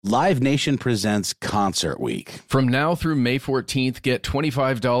Live Nation presents Concert Week. From now through May 14th, get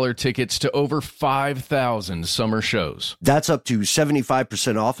 $25 tickets to over 5,000 summer shows. That's up to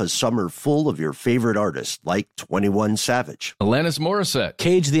 75% off a summer full of your favorite artists, like 21 Savage, Alanis Morissette,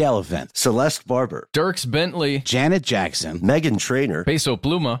 Cage the Elephant, Celeste Barber, Dierks Bentley, Janet Jackson, Meghan Trainor, Peso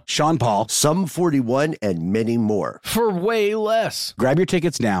Pluma, Sean Paul, Sum 41, and many more. for way less. Grab your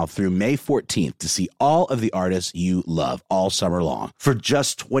tickets now through May 14th to see all of the artists you love all summer long. For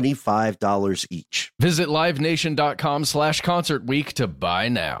just $25 each. Visit livenation.com/Concert Week to buy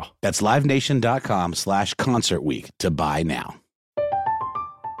now. That's livenation.com/Concert Week to buy now.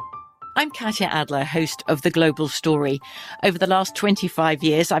 I'm Katya Adler, host of The Global Story. Over the last 25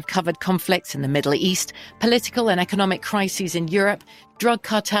 years, I've covered conflicts in the Middle East, political and economic crises in Europe, drug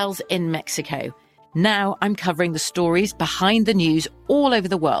cartels in Mexico. Now I'm covering the stories behind the news all over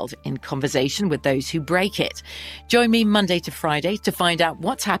the world in conversation with those who break it. Join me Monday to Friday to find out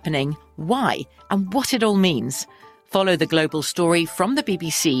what's happening, why, and what it all means. Follow The Global Story from the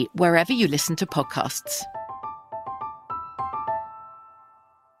BBC wherever you listen to podcasts.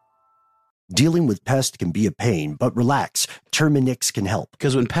 Dealing with pests can be a pain, but relax. Terminix can help.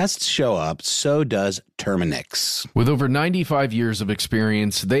 Because when pests show up, so does Terminix. With over 95 years of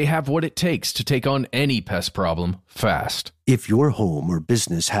experience, they have what it takes to take on any pest problem fast. If your home or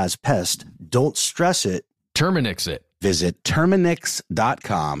business has pests, don't stress it. Terminix it. Visit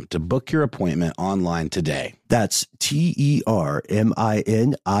Terminix.com to book your appointment online today. That's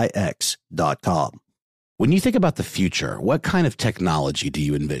TERMINIX.com. When you think about the future, what kind of technology do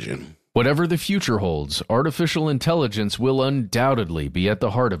you envision? Whatever the future holds, artificial intelligence will undoubtedly be at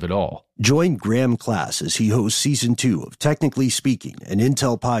the heart of it all. Join Graham Class as he hosts Season 2 of Technically Speaking, an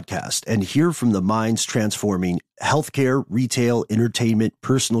Intel podcast, and hear from the minds transforming healthcare, retail, entertainment,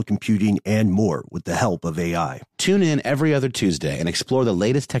 personal computing, and more with the help of AI. Tune in every other Tuesday and explore the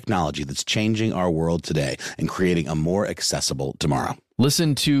latest technology that's changing our world today and creating a more accessible tomorrow.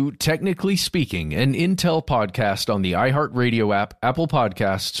 Listen to Technically Speaking, an Intel podcast on the iHeartRadio app, Apple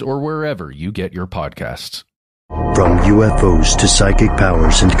Podcasts, or wherever you get your podcasts. From UFOs to psychic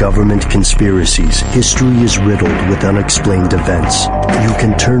powers and government conspiracies, history is riddled with unexplained events. You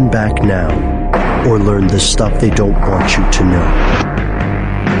can turn back now or learn the stuff they don't want you to know.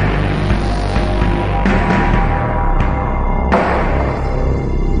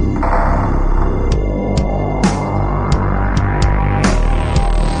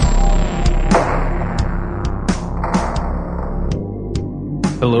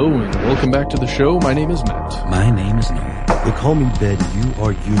 Hello and welcome back to the show. My name is Matt. My name is Noah. They call me Ben, you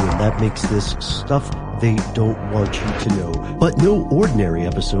are you, and that makes this Stuff They Don't Want You to Know. But no ordinary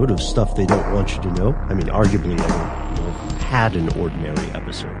episode of Stuff They Don't Want You to Know. I mean, arguably, I don't know if you've had an ordinary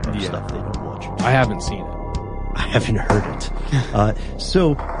episode of Stuff They Don't Want You to Know. I haven't seen it. I haven't heard it.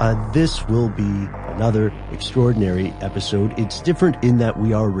 So this will be another extraordinary episode. It's different in that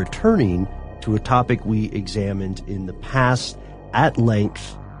we are returning to a topic we examined in the past at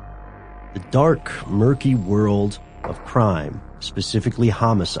length, the dark, murky world of crime, specifically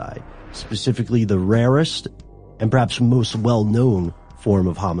homicide, specifically the rarest and perhaps most well-known form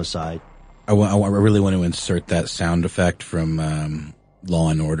of homicide. I really want to insert that sound effect from Law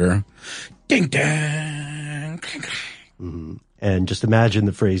and Order. Ding dang. Mm-hmm. And just imagine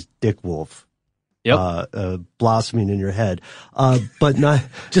the phrase Dick Wolf. Yep. Blossoming in your head. But not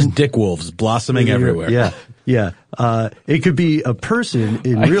Just Dick Wolves blossoming everywhere. Yeah. Yeah. It could be a person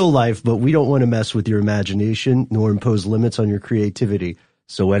in real life, but we don't want to mess with your imagination nor impose limits on your creativity.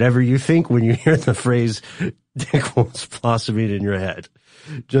 So whatever you think when you hear the phrase Dick Wolves blossoming in your head,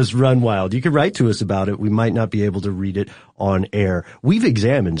 just run wild. You can write to us about it. We might not be able to read it on air. We've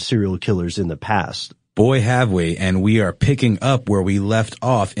examined serial killers in the past. Boy, have we, and we are picking up where we left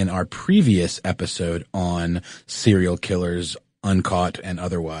off in our previous episode on serial killers, uncaught and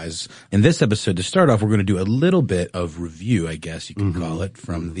otherwise. In this episode, to start off, we're going to do a little bit of review, I guess you can call it,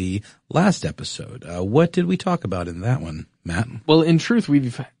 from the last episode. What did we talk about in that one, Matt? Well, in truth,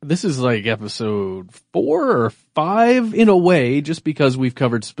 this is like episode 4 or 5 in a way, just because we've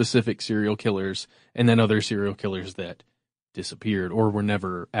covered specific serial killers and then other serial killers that disappeared or were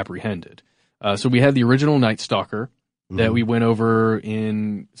never apprehended. So we had the original Night Stalker that we went over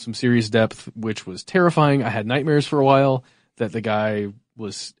in some serious depth, which was terrifying. I had nightmares for a while that the guy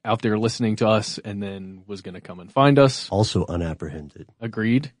was out there listening to us and then was going to come and find us. Also unapprehended.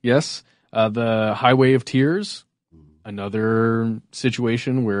 Agreed. Yes. The Highway of Tears, another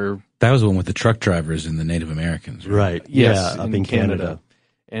situation where... That was the one with the truck drivers and the Native Americans. Right. Yes, yeah, up in Canada.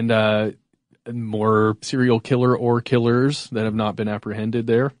 And more serial killer or killers that have not been apprehended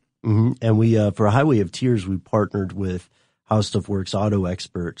there. Mm-hmm. And we, for Highway of Tears, we partnered with How Stuff Works auto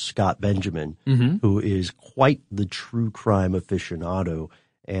expert, Scott Benjamin, who is quite the true crime aficionado.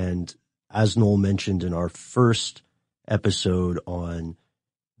 And as Noel mentioned in our first episode on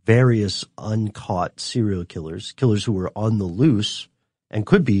various uncaught serial killers, killers who were on the loose and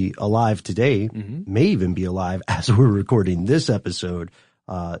could be alive today, may even be alive as we're recording this episode.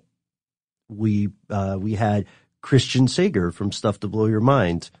 We had Christian Sager from Stuff to Blow Your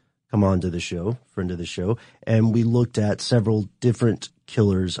Mind come on to the show, friend of the show, and we looked at several different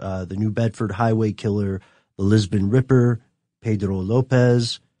killers, the New Bedford Highway Killer, the Lisbon Ripper, Pedro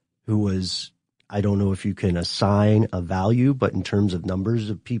Lopez, who was, I don't know if you can assign a value, but in terms of numbers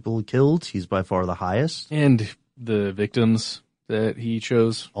of people killed, he's by far the highest. And the victims that he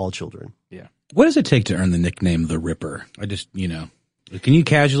chose. All children. Yeah. What does it take to earn the nickname The Ripper? I just, can you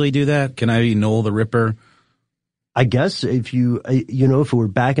casually do that? Can I be Noel the Ripper? I guess if if it were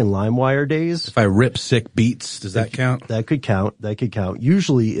back in LimeWire days. If I rip sick beats, does that count? That could count. That could count.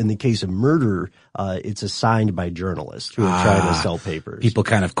 Usually in the case of murder, it's assigned by journalists who are trying to sell papers. People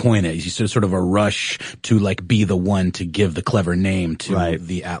kind of coin it. You sort of a rush to be the one to give the clever name to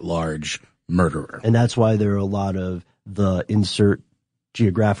the at-large murderer. And that's why there are a lot of the insert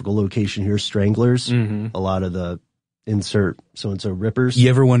geographical location here stranglers. A lot of the insert so-and-so rippers. You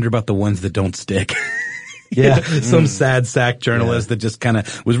ever wonder about the ones that don't stick? Yeah. Some sad sack journalist that just kind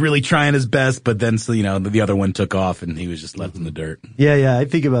of was really trying his best, but then, the other one took off and he was just left in the dirt. Yeah. I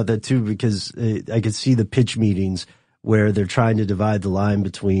think about that too because I could see the pitch meetings where they're trying to divide the line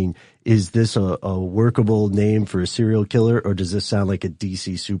between, is this a workable name for a serial killer or does this sound like a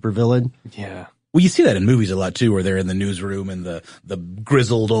DC supervillain? Yeah. Well, you see that in movies a lot too, where they're in the newsroom and the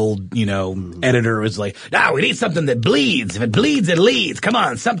grizzled old, editor is like, we need something that bleeds. If it bleeds, it leads. Come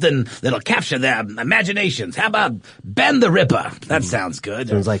on, something that'll capture their imaginations. How about Ben the Ripper? That sounds good.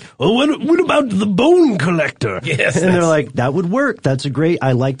 So it's like, well, what about the Bone Collector? Yes. And they're like, that would work. That's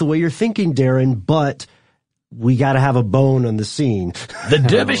I like the way you're thinking, Darren, but we got to have a bone on the scene. The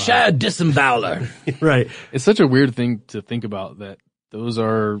Derbyshire Disemboweler. Right. It's such a weird thing to think about that those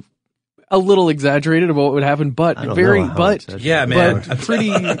are a little exaggerated about what would happen, but yeah, man, but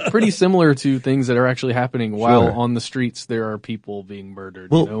pretty similar to things that are actually happening while on the streets. There are people being murdered,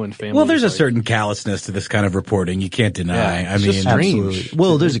 and families. Well, there's a certain callousness to this kind of reporting. You can't deny. Yeah, strange. Absolutely.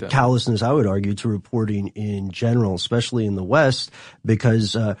 Well, there's a callousness, I would argue, to reporting in general, especially in the West,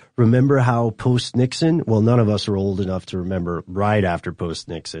 because remember how post-Nixon? Well, none of us are old enough to remember right after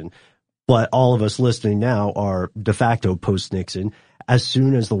post-Nixon, but all of us listening now are de facto post-Nixon. As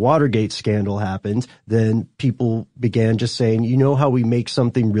soon as the Watergate scandal happened, then people began just saying, you know how we make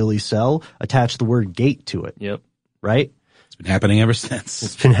something really sell? Attach the word gate to it. Yep. Right? It's been happening ever since.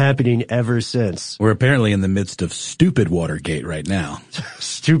 It's been happening ever since. We're apparently in the midst of stupid Watergate right now.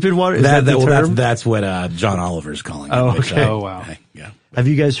 Stupid water? Is that the term? That's what John Oliver's calling it. Oh, okay. Oh, wow. Yeah. Have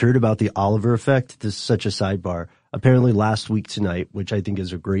you guys heard about the Oliver Effect? This is such a sidebar. Apparently Last Week Tonight, which I think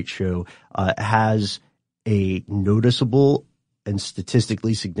is a great show, has a noticeable and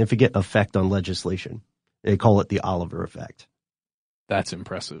statistically significant effect on legislation. They call it the Oliver Effect. That's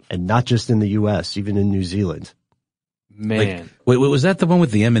impressive. And not just in the U.S., even in New Zealand. Man. Wait, was that the one with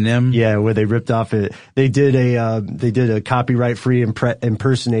the Eminem? Yeah, where they ripped off it. They did a copyright-free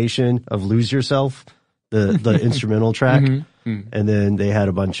impersonation of Lose Yourself, the instrumental track. And then they had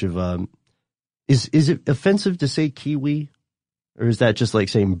a bunch of, is it offensive to say Kiwi? Or is that just like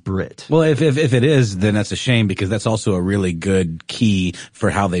saying Brit? Well, if it is, then that's a shame because that's also a really good key for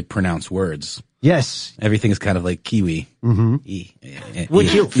how they pronounce words. Yes. Everything is kind of like Kiwi. What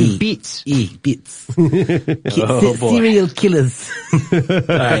you beats? Beats. Oh, boy. Serial killers. All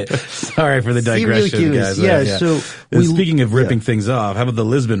right. Sorry for the digression, guys. Yeah. So speaking of ripping things off, how about the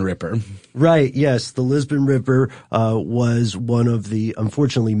Lisbon Ripper? Right. Yes. The Lisbon Ripper, was one of the,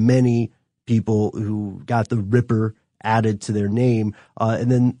 unfortunately, many people who got the Ripper added to their name. And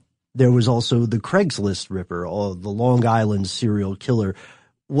then there was also the Craigslist Ripper, or the Long Island serial killer.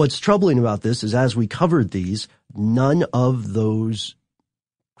 What's troubling about this is as we covered these, none of those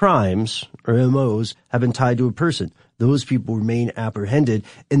crimes or MOs have been tied to a person. Those people remain apprehended.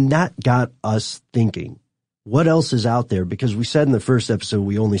 And that got us thinking, what else is out there? Because we said in the first episode,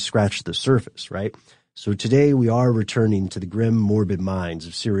 we only scratched the surface, right? So today we are returning to the grim, morbid minds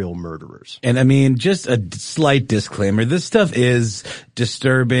of serial murderers. And I mean, just a slight disclaimer. This stuff is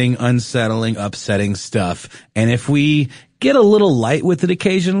disturbing, unsettling, upsetting stuff. And if we get a little light with it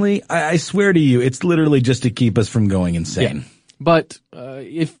occasionally, I swear to you, it's literally just to keep us from going insane. Yeah. But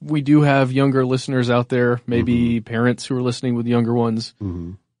if we do have younger listeners out there, maybe parents who are listening with younger ones,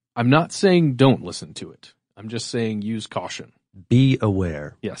 I'm not saying don't listen to it. I'm just saying use caution. Be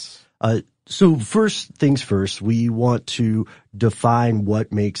aware. Yes. So first things first, we want to define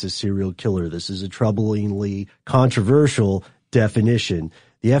what makes a serial killer. This is a troublingly controversial definition.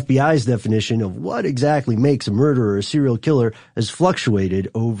 The FBI's definition of what exactly makes a murderer a serial killer has fluctuated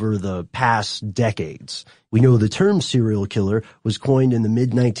over the past decades. We know the term serial killer was coined in the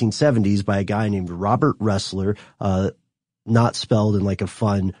mid-1970s by a guy named Robert Ressler, not spelled in like a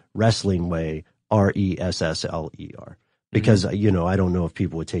fun wrestling way, Ressler. Because, I don't know if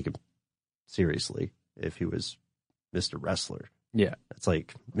people would take him seriously if he was Mr. Wrestler. Yeah. It's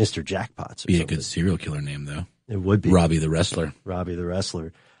like Mr. Jackpots or Be something. a good serial killer name, though. It would be. Robbie the Wrestler. Robbie the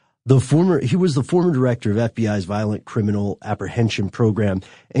Wrestler. He was the former director of FBI's Violent Criminal Apprehension Program,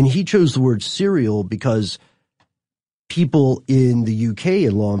 and he chose the word serial because people in the UK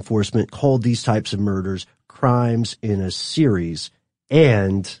in law enforcement called these types of murders crimes in a series,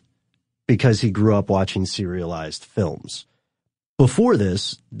 and because he grew up watching serialized films. Before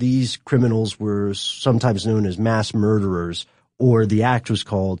this, these criminals were sometimes known as mass murderers, or the act was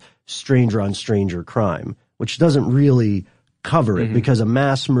called stranger on stranger crime, which doesn't really cover it because a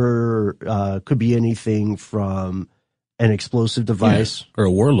mass murder could be anything from an explosive device Or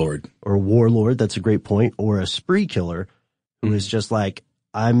a warlord. That's a great point, or a spree killer who is just like,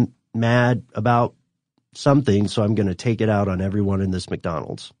 I'm mad about something, so I'm going to take it out on everyone in this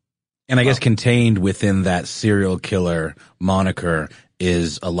McDonald's. And I guess contained within that serial killer moniker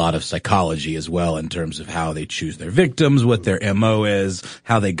is a lot of psychology as well in terms of how they choose their victims, what their MO is,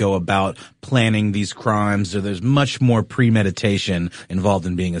 how they go about planning these crimes. So there's much more premeditation involved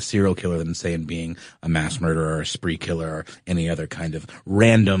in being a serial killer than, say, in being a mass murderer or a spree killer or any other kind of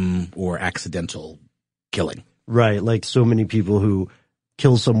random or accidental killing. Right, like so many people who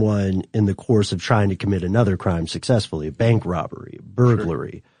kill someone in the course of trying to commit another crime successfully, a bank robbery, a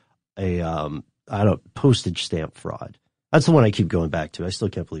burglary, postage stamp fraud. That's the one I keep going back to. I still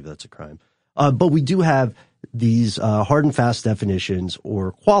can't believe that's a crime. But we do have these hard and fast definitions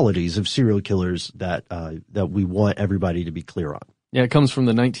or qualities of serial killers that we want everybody to be clear on. Yeah, it comes from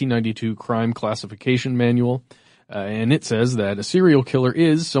the 1992 Crime Classification Manual, and it says that a serial killer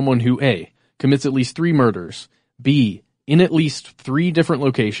is someone who A, commits at least 3 murders, B, in at least 3 different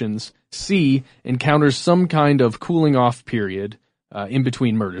locations, C, encounters some kind of cooling off period in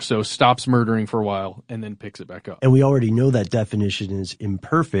between murders, so stops murdering for a while and then picks it back up. And we already know that definition is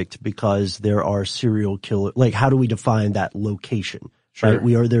imperfect because there are serial killers. Like, how do we define that location? Sure.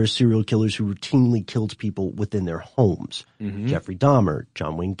 Right? There are serial killers who routinely killed people within their homes. Jeffrey Dahmer,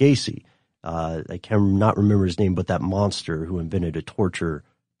 John Wayne Gacy. I cannot remember his name, but that monster who invented a torture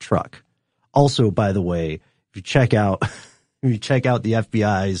truck. Also, by the way, if you check out the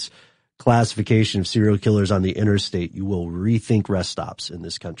FBI's classification of serial killers on the interstate, you will rethink rest stops in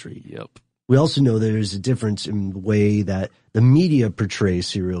this country. Yep. We also know there's a difference in the way that the media portrays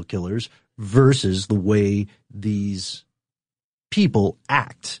serial killers versus the way these people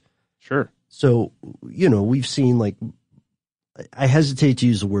act. Sure. So, we've seen, like, I hesitate to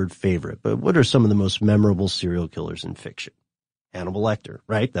use the word favorite, but what are some of the most memorable serial killers in fiction? Hannibal Lecter,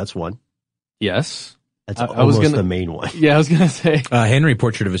 right? That's one. Yes. That's I was almost the main one. Yeah, I was going to say. Henry,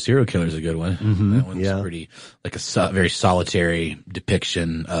 Portrait of a Serial Killer is a good one. That one's yeah. pretty, like a very solitary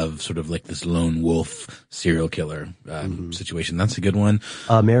depiction of sort of like this lone wolf serial killer situation. That's a good one.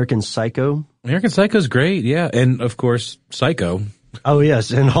 American Psycho. American Psycho's great, yeah. And of course, Psycho. Oh,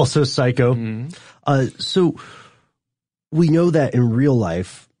 yes, and also Psycho. So we know that in real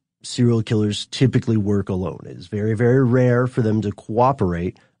life, serial killers typically work alone. It's very, very rare for them to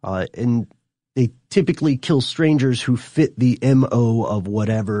cooperate, and they typically kill strangers who fit the MO of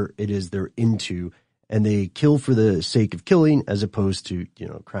whatever it is they're into, and they kill for the sake of killing as opposed to,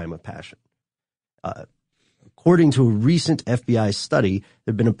 crime of passion. According to a recent FBI study,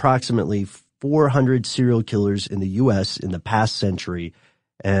 there have been approximately 400 serial killers in the U.S. in the past century,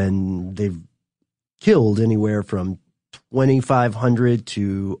 and they've killed anywhere from 2,500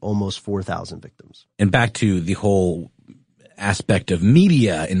 to almost 4,000 victims. And back to the whole aspect of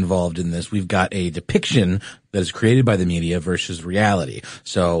media involved in this, we've got a depiction that is created by the media versus reality.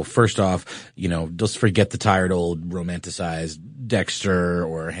 So first off, just forget the tired old romanticized Dexter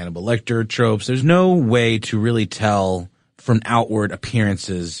or Hannibal Lecter tropes. There's no way to really tell from outward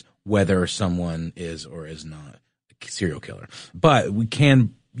appearances whether someone is or is not a serial killer. But we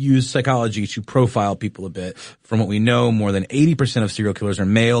can use psychology to profile people a bit. From what we know, more than 80% of serial killers are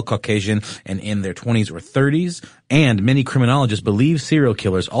male, Caucasian, and in their 20s or 30s. And many criminologists believe serial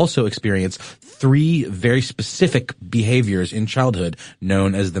killers also experience 3 very specific behaviors in childhood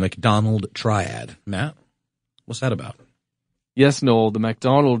known as the McDonald Triad. Matt, what's that about? Yes, Noel, the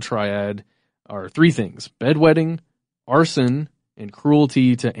McDonald Triad are 3 things: bedwetting, arson, and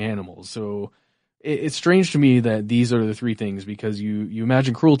cruelty to animals. So it's strange to me that these are the three things, because you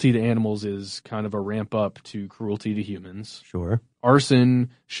imagine cruelty to animals is kind of a ramp up to cruelty to humans. Sure.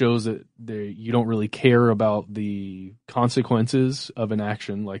 Arson shows that you don't really care about the consequences of an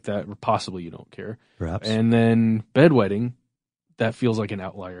action like that, or possibly you don't care. Perhaps. And then bedwetting, that feels like an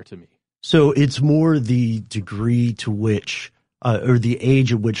outlier to me. So it's more the degree to which, or the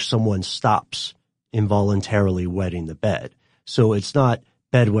age at which someone stops involuntarily wetting the bed. So it's not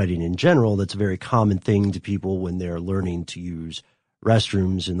bedwetting in general. That's a very common thing to people when they're learning to use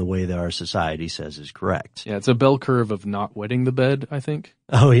restrooms in the way that our society says is correct. Yeah, it's a bell curve of not wetting the bed, I think.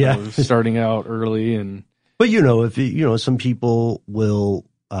 Oh, yeah. Starting out early and... But, if some people will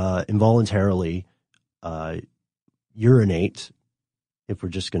involuntarily urinate, if we're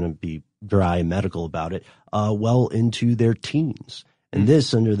just going to be dry and medical about it, well into their teens. And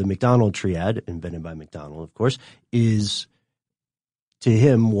this, under the McDonald triad, invented by McDonald, of course, is, to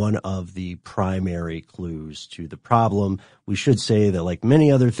him, one of the primary clues to the problem. We should say that, like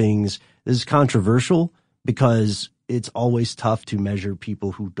many other things, this is controversial because it's always tough to measure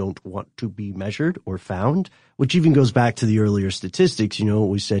people who don't want to be measured or found, which even goes back to the earlier statistics.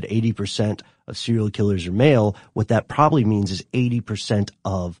 We said 80% of serial killers are male. What that probably means is 80%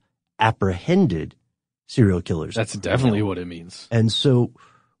 of apprehended serial killers. That's definitely what it means. And so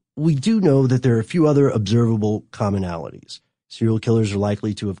we do know that there are a few other observable commonalities. Serial killers are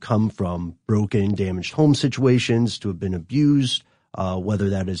likely to have come from broken, damaged home situations, to have been abused, whether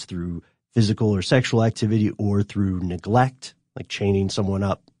that is through physical or sexual activity or through neglect, like chaining someone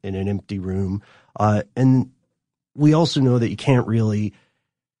up in an empty room. And we also know that you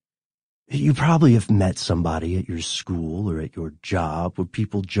probably have met somebody at your school or at your job where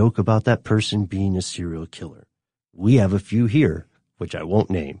people joke about that person being a serial killer. We have a few here, which I won't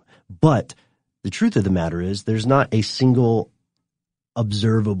name. But the truth of the matter is there's not a single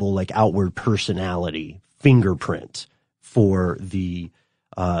observable, like, outward personality fingerprint for the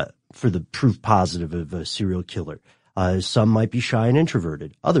proof positive of a serial killer. Some might be shy and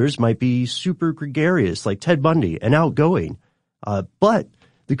introverted. Others might be super gregarious, like Ted Bundy, and outgoing. But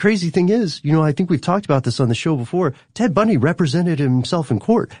the crazy thing is, I think we've talked about this on the show before. Ted Bundy represented himself in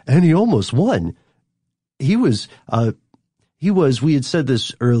court, and he almost won. We had said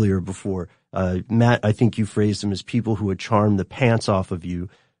this earlier before. Matt, I think you phrased them as people who would charm the pants off of you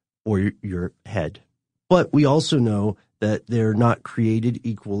or your head. But we also know that they're not created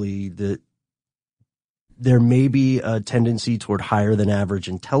equally, that there may be a tendency toward higher than average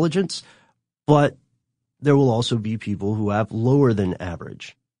intelligence, but there will also be people who have lower than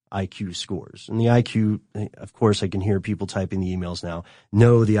average IQ scores. And the IQ, of course, I can hear people typing the emails now.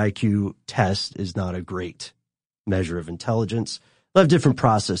 No, the IQ test is not a great measure of intelligence. They'll have different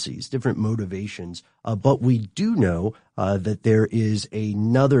processes, different motivations, but we do know that there is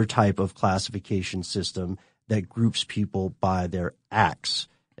another type of classification system that groups people by their acts.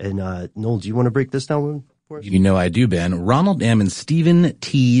 And Noel, do you want to break this down for us? I do, Ben. Ronald M. and Stephen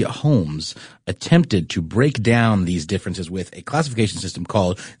T. Holmes attempted to break down these differences with a classification system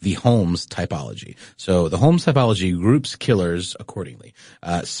called the Holmes typology. So the Holmes typology groups killers accordingly.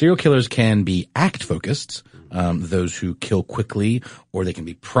 Serial killers can be act-focused, those who kill quickly, or they can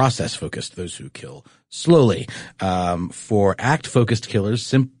be process-focused, those who kill slowly. For act-focused killers,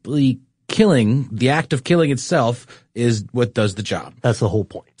 simply killing, the act of killing itself is what does the job. That's the whole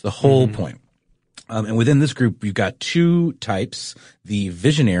point. It's the whole point. And within this group, you've got two types, the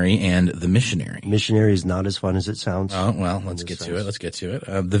visionary and the missionary. Missionary is not as fun as it sounds. Oh, well, let's get to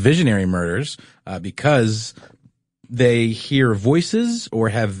it. The visionary murders, because they hear voices or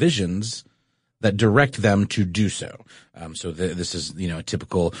have visions that direct them to do so. This is, a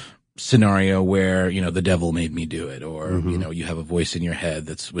typical scenario where, the devil made me do it, or, you have a voice in your head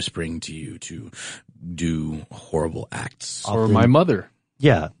that's whispering to you to do horrible acts. Or my mother.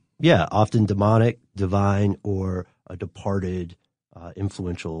 Yeah. Yeah. Often demonic, divine, or a departed,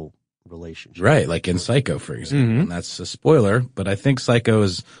 influential relationship. Right. Like in Psycho, for example. And that's a spoiler, but I think Psycho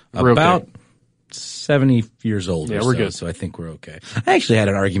is about 70 years old. Yeah, or we're so, good. So I think we're okay. I actually had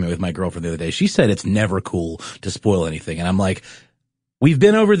an argument with my girlfriend the other day. She said it's never cool to spoil anything. And I'm like, we've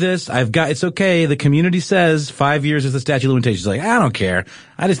been over this. It's okay. The community says 5 years is the statute of limitations. She's like, I don't care.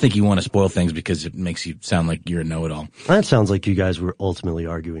 I just think you want to spoil things because it makes you sound like you're a know-it-all. That sounds like you guys were ultimately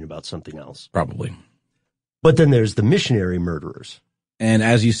arguing about something else. Probably. But then there's the missionary murderers. And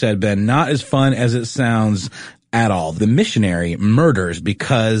as you said, Ben, not as fun as it sounds at all. The missionary murders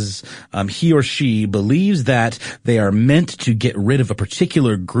because he or she believes that they are meant to get rid of a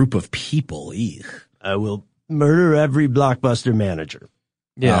particular group of people. Eek. I will murder every Blockbuster manager.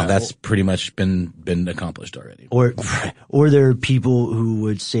 Yeah. That's pretty much been accomplished already. Or there are people who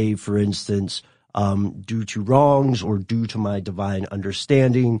would say, for instance, due to wrongs or due to my divine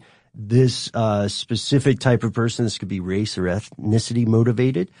understanding, this specific type of person, this could be race or ethnicity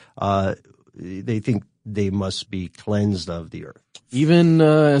motivated, they think they must be cleansed of the earth. Even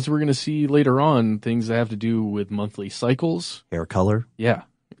as we're going to see later on, things that have to do with monthly cycles. Hair color. Yeah.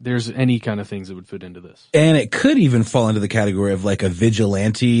 There's any kind of things that would fit into this. And it could even fall into the category of like a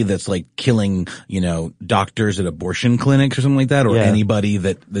vigilante that's like killing, doctors at abortion clinics or something like that, or anybody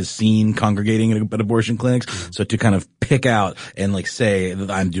that is seen congregating at abortion clinics. So to kind of pick out and like say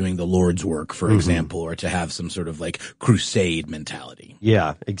that I'm doing the Lord's work, for example, or to have some sort of like crusade mentality.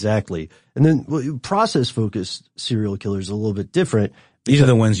 Yeah, exactly. And then process-focused serial killers are a little bit different. These are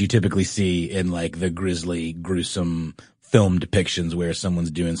the ones you typically see in like the grisly, gruesome film depictions where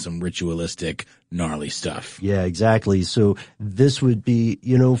someone's doing some ritualistic, gnarly stuff. Yeah, exactly. So this would be,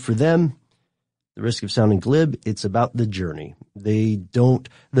 for them, the risk of sounding glib, it's about the journey. They don't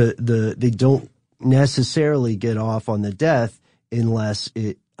necessarily get off on the death unless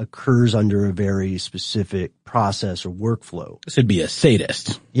it occurs under a very specific process or workflow. This would be a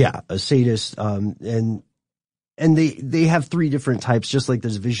sadist. Yeah, a sadist. And they have three different types, just like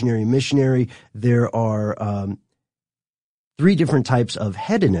there's visionary and missionary. There are three different types of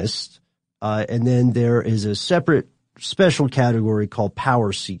hedonists, and then there is a separate special category called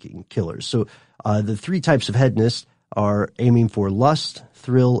power-seeking killers. So the three types of hedonists are aiming for lust,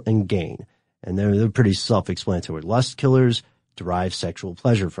 thrill, and gain. And they're pretty self-explanatory. Lust killers derive sexual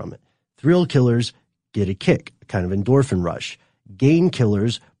pleasure from it. Thrill killers get a kick, a kind of endorphin rush. Gain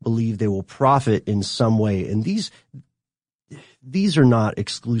killers believe they will profit in some way. And these are not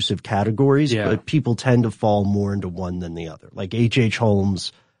exclusive categories, but people tend to fall more into one than the other. Like H.H.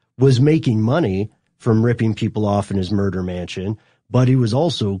 Holmes was making money from ripping people off in his murder mansion, but he was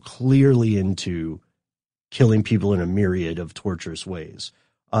also clearly into killing people in a myriad of torturous ways.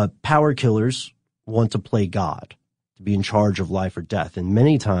 Power killers want to play God, to be in charge of life or death. And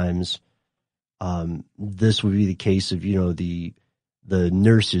many times, this would be the case of, the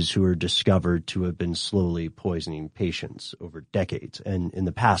nurses who are discovered to have been slowly poisoning patients over decades, and in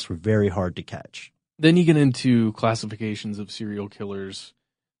the past were very hard to catch. Then you get into classifications of serial killers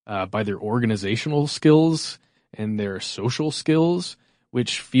by their organizational skills and their social skills,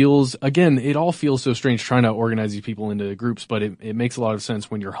 which feels, again, it all feels so strange trying to organize these people into groups, but it makes a lot of sense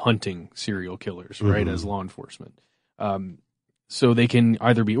when you're hunting serial killers, right, as law enforcement. So they can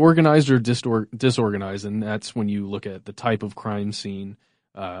either be organized or disorganized, and that's when you look at the type of crime scene,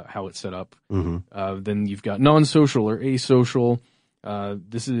 how it's set up. Then you've got non-social or asocial.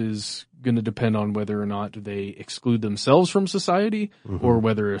 This is going to depend on whether or not they exclude themselves from society or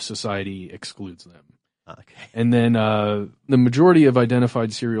whether a society excludes them. Okay. And then the majority of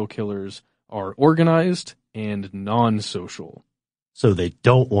identified serial killers are organized and non-social. So they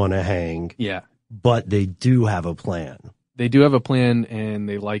don't want to hang, but they do have a plan. They do have a plan, and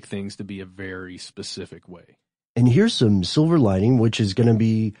they like things to be a very specific way. And here's some silver lining, which is going to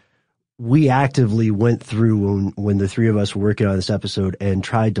be, we actively went through when the three of us were working on this episode and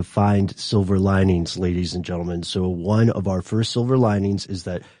tried to find silver linings, ladies and gentlemen. So one of our first silver linings is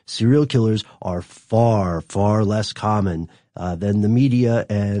that serial killers are far, far less common than the media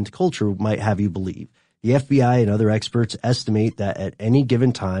and culture might have you believe. The FBI and other experts estimate that at any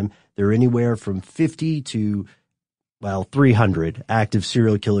given time, there are anywhere from 50 to 300 active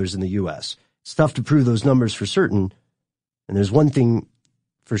serial killers in the U.S. It's tough to prove those numbers for certain, and there's one thing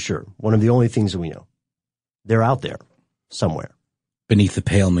for sure, one of the only things that we know. They're out there, somewhere. Beneath the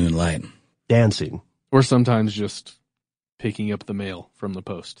pale moonlight. Dancing. Or sometimes just picking up the mail from the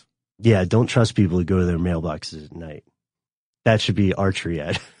post. Yeah, don't trust people who go to their mailboxes at night. That should be archery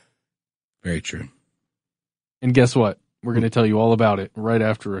ad. Very true. And guess what? We're going to tell you all about it right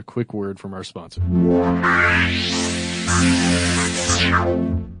after a quick word from our sponsor.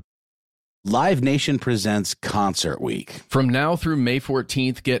 Live Nation presents Concert Week. From now through May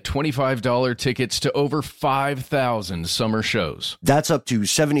 14th, get $25 tickets to over 5,000 summer shows. That's up to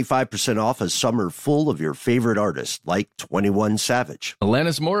 75% off a summer full of your favorite artists, like 21 Savage,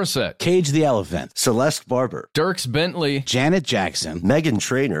 Alanis Morissette, Cage the Elephant, Celeste Barber, Dierks Bentley, Janet Jackson, Meghan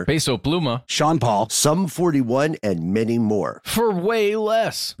Trainor, Peso Pluma, Sean Paul, Sum 41, and many more. for way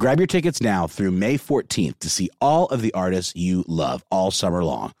less. Grab your tickets now through May 14th to see all of the artists you love all summer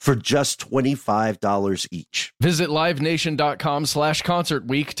long. For just $25 each. Visit livenation.com/Concert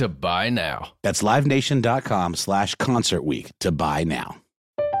Week to buy now. That's livenation.com/Concert Week to buy now.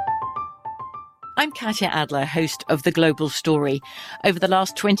 I'm Katya Adler, host of The Global Story. Over the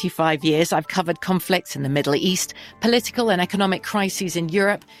last 25 years, I've covered conflicts in the Middle East, political and economic crises in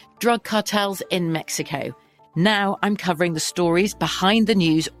Europe, drug cartels in Mexico. Now I'm covering the stories behind the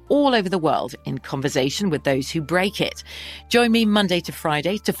news all over the world in conversation with those who break it. Join me Monday to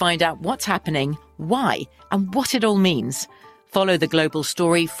Friday to find out what's happening, why, and what it all means. Follow The Global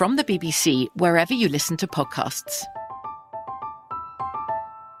Story from the BBC wherever you listen to podcasts.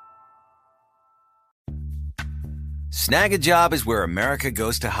 Snag a Job is where America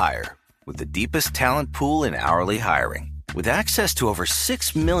goes to hire, with the deepest talent pool in hourly hiring. With access to over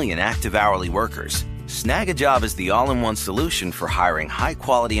 6 million active hourly workers, Snag a Job is the all-in-one solution for hiring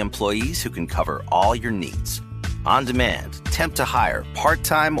high-quality employees who can cover all your needs. On demand, temp to hire,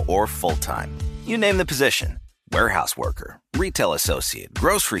 part-time or full-time. You name the position. Warehouse worker, retail associate,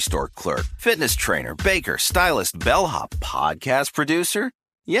 grocery store clerk, fitness trainer, baker, stylist, bellhop, podcast producer.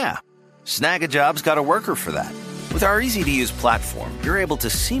 Yeah, Snag a Job's got a worker for that. With our easy-to-use platform, you're able to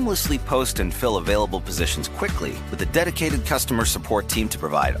seamlessly post and fill available positions quickly with a dedicated customer support team to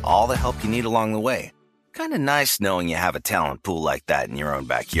provide all the help you need along the way. Kind of nice knowing you have a talent pool like that in your own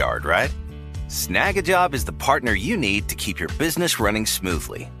backyard, right? Snag a Job is the partner you need to keep your business running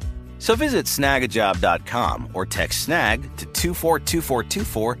smoothly. So visit snagajob.com or text snag to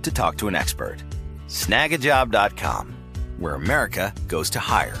 242424 to talk to an expert. Snagajob.com, where America goes to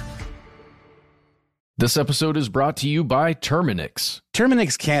hire. This episode is brought to you by Terminix.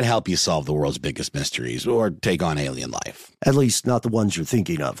 Terminix can't help you solve the world's biggest mysteries or take on alien life. At least not the ones you're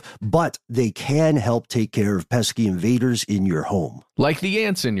thinking of. But they can help take care of pesky invaders in your home. Like the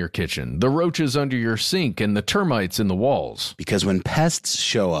ants in your kitchen, the roaches under your sink, and the termites in the walls. Because when pests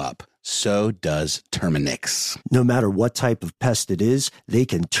show up, so does Terminix. No matter what type of pest it is, they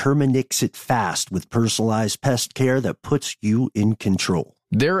can Terminix it fast with personalized pest care that puts you in control.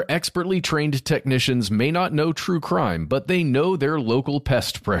 Their expertly trained technicians may not know true crime, but they know their local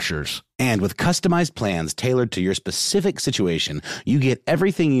pest pressures. And with customized plans tailored to your specific situation, you get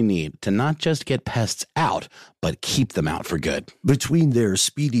everything you need to not just get pests out, but keep them out for good. Between their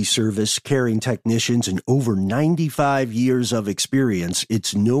speedy service, caring technicians, and over 95 years of experience,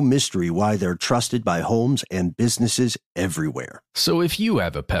 it's no mystery why they're trusted by homes and businesses everywhere. So if you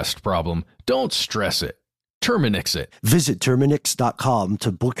have a pest problem, don't stress it. Terminix it. Visit Terminix.com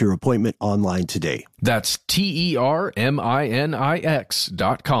to book your appointment online today. That's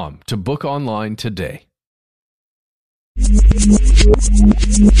TERMINIX.com to book online today.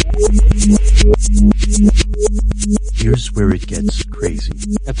 Here's where it gets crazy.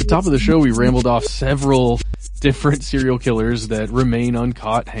 At the top of the show, we rambled off several different serial killers that remain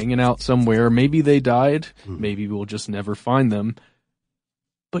uncaught, hanging out somewhere. Maybe they died. Maybe we'll just never find them.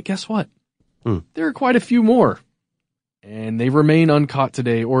 But guess what? There are quite a few more, and they remain uncaught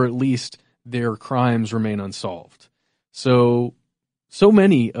today, or at least their crimes remain unsolved. So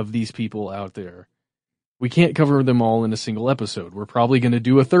many of these people out there, we can't cover them all in a single episode. We're probably going to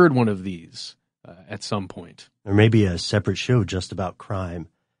do a third one of these at some point. Or maybe a separate show just about crime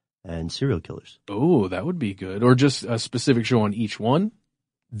and serial killers. Oh, that would be good. Or just a specific show on each one.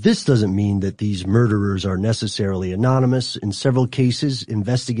 This doesn't mean that these murderers are necessarily anonymous. In several cases,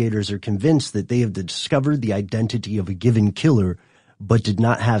 investigators are convinced that they have discovered the identity of a given killer, but did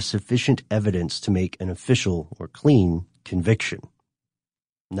not have sufficient evidence to make an official or clean conviction.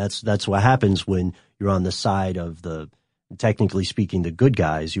 And that's what happens when you're on the side of the, technically speaking, the good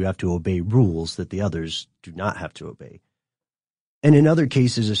guys. You have to obey rules that the others do not have to obey. And in other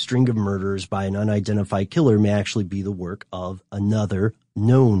cases, a string of murders by an unidentified killer may actually be the work of another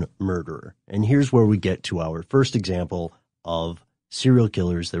known murderer. And here's where we get to our first example of serial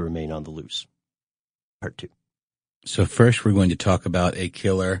killers that remain on the loose. Part 2. So first we're going to talk about a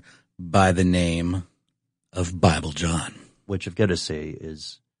killer by the name of Bible John. Which I've got to say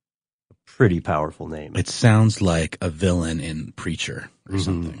is a pretty powerful name. It sounds like a villain in Preacher or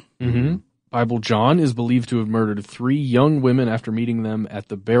something. Mm-hmm. Bible John is believed to have murdered 3 young women after meeting them at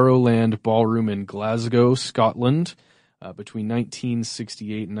the Barrowland Ballroom in Glasgow, Scotland, between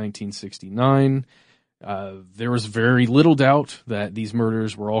 1968 and 1969. There was very little doubt that these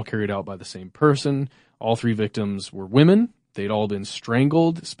murders were all carried out by the same person. All 3 victims were women. They'd all been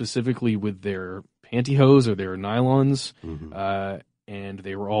strangled, specifically with their pantyhose or their nylons, and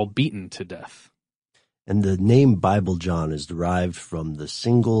they were all beaten to death. And the name Bible John is derived from the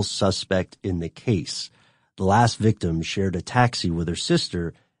single suspect in the case. The last victim shared a taxi with her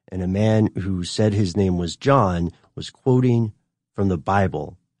sister, and a man who said his name was John was quoting from the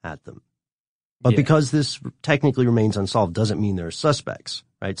Bible at them. But because this technically remains unsolved doesn't mean they're suspects,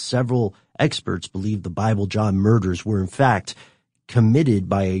 right? Several experts believe the Bible John murders were in fact committed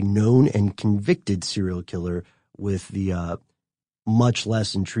by a known and convicted serial killer with the much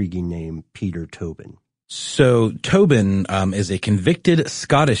less intriguing name Peter Tobin. So Tobin is a convicted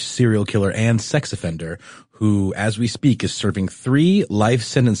Scottish serial killer and sex offender who, as we speak, is serving 3 life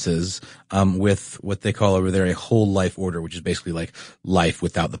sentences with what they call over there a whole life order, which is basically like life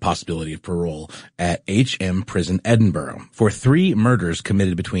without the possibility of parole at HM Prison Edinburgh for 3 murders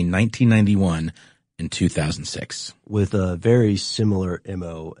committed between 1991 and 2006. With a very similar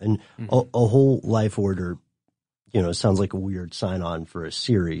MO and a whole life order, sounds like a weird sign-on for a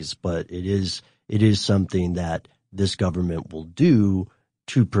series, but it is something that this government will do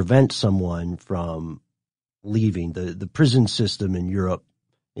to prevent someone from leaving. The prison system in Europe,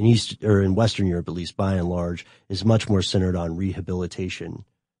 in Western Europe at least, by and large, is much more centered on rehabilitation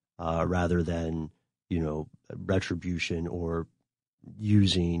rather than retribution or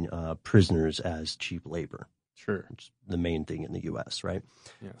using prisoners as cheap labor. Sure, it's the main thing in the U.S., right?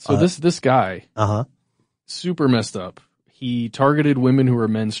 Yeah. So this guy, super messed up. He targeted women who were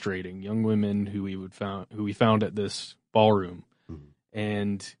menstruating, young women who he found at this ballroom,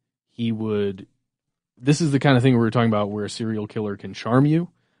 and he would. This is the kind of thing we were talking about, where a serial killer can charm you,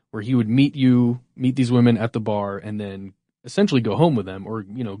 where he would meet these women at the bar, and then essentially go home with them, or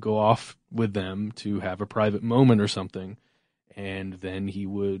go off with them to have a private moment or something, and then he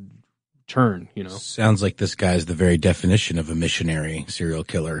would turn. Sounds like this guy's the very definition of a missionary serial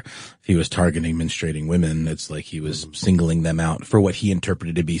killer. If he was targeting menstruating women, it's like he was singling them out for what he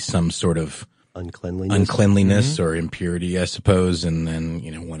interpreted to be some sort of uncleanliness or impurity, I suppose, and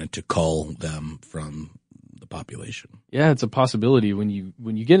then wanted to cull them from the population. Yeah, it's a possibility when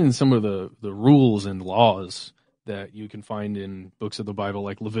you get in some of the rules and laws that you can find in books of the Bible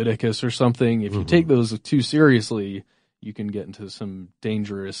like Leviticus or something. If you take those too seriously, you can get into some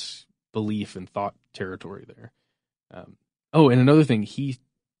dangerous belief and thought territory there. And another thing, he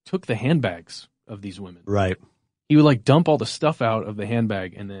took the handbags of these women. Right. He would dump all the stuff out of the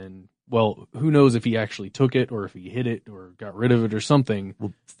handbag, and then, who knows if he actually took it or if he hid it or got rid of it or something.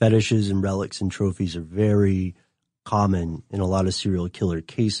 Well, fetishes and relics and trophies are very common in a lot of serial killer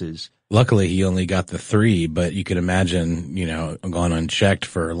cases. Luckily, he only got the 3, but you could imagine, gone unchecked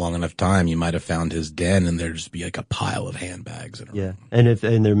for a long enough time, you might have found his den and there'd just be like a pile of handbags. Yeah. And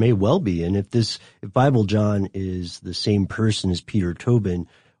there may well be. And if Bible John is the same person as Peter Tobin,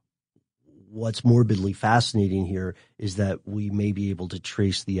 what's morbidly fascinating here is that we may be able to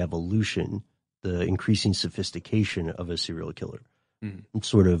trace the evolution, the increasing sophistication of a serial killer. It's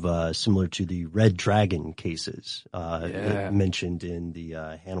sort of similar to the Red Dragon cases mentioned in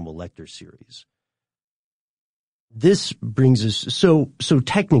the Hannibal Lecter series. This brings us so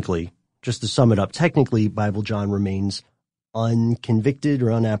technically, just to sum it up, technically Bible John remains unconvicted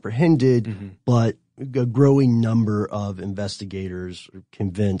or unapprehended, but a growing number of investigators are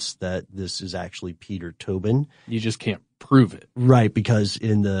convinced that this is actually Peter Tobin. You just can't prove it. Right, because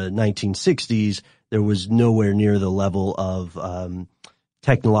in the 1960s, there was nowhere near the level of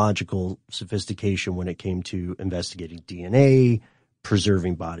technological sophistication when it came to investigating DNA,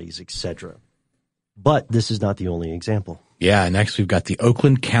 preserving bodies, etc. But this is not the only example. Yeah, next we've got the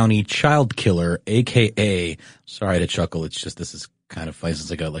Oakland County child killer, a.k.a. Sorry to chuckle, it's just this is kind of funny. It's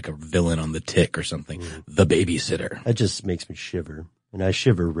like a villain on The Tick or something. The Babysitter. That just makes me shiver. And I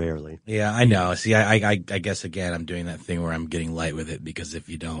shiver rarely. Yeah, I know. See, I guess, again, I'm doing that thing where I'm getting light with it, because if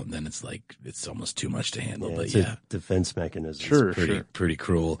you don't, then it's almost too much to handle. But it's a defense mechanism. Sure, pretty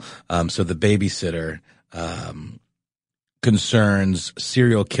cruel. So The Babysitter concerns a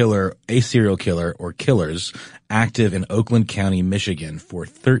serial killer or killers active in Oakland County, Michigan for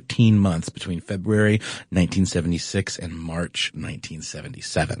 13 months between February 1976 and March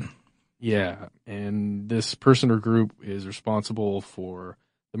 1977. Yeah, and this person or group is responsible for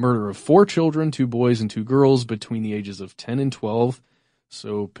the murder of 4 children, 2 boys and 2 girls between the ages of 10 and 12,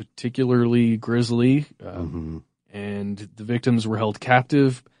 so particularly grisly. And the victims were held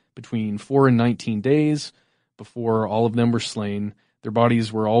captive between 4 and 19 days before all of them were slain. Their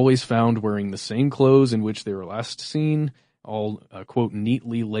bodies were always found wearing the same clothes in which they were last seen, all, quote,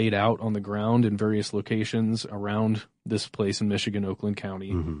 neatly laid out on the ground in various locations around this place in Michigan, Oakland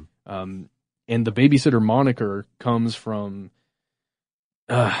County. And the Babysitter moniker comes from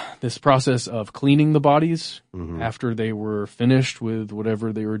this process of cleaning the bodies after they were finished with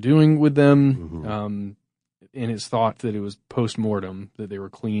whatever they were doing with them. And it's thought that it was post-mortem, that they were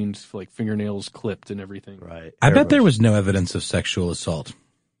cleaned, like fingernails clipped and everything. Right. I bet there was no evidence of sexual assault.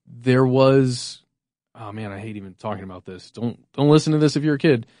 There was, oh man, I hate even talking about this. Don't listen to this if you're a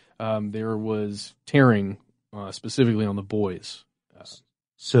kid. There was tearing specifically on the boys.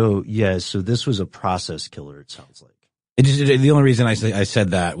 So this was a process killer, it sounds like. The only reason I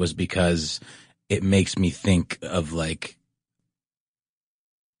said that was because it makes me think of like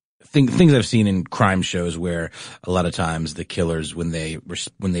things I've seen in crime shows where a lot of times the killers, when they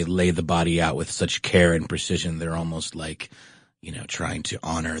lay the body out with such care and precision, they're almost like, you know, trying to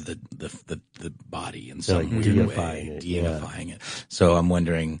honor the body in some weird way, deifying it. So I'm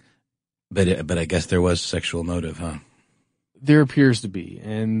wondering, but I guess there was sexual motive, huh? There appears to be.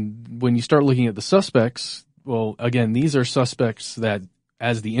 And when you start looking at the suspects, well, again, these are suspects that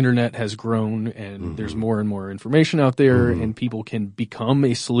as the internet has grown and there's more and more information out there and people can become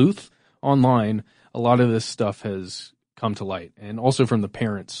a sleuth online, a lot of this stuff has come to light, and also from the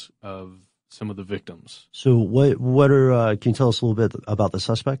parents of some of the victims. So what are, can you tell us a little bit about the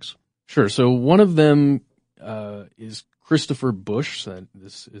suspects? Sure. So one of them is Christopher Bush.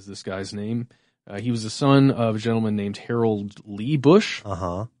 This is this guy's name. He was the son of a gentleman named Harold Lee Bush.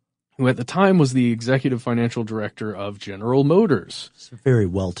 Who at the time was the executive financial director of General Motors. It's a very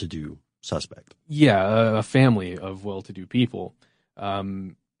well-to-do suspect. Yeah, a family of well-to-do people.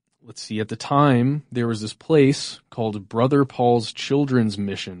 Let's see, at the time, there was this place called Brother Paul's Children's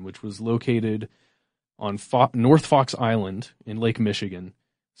Mission, which was located on North Fox Island in Lake Michigan.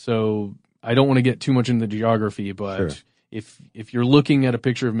 So I don't want to get too much into the geography, but sure. If you're looking at a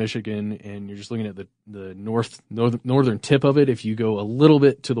picture of Michigan and you're just looking at the northern tip of it, if you go a little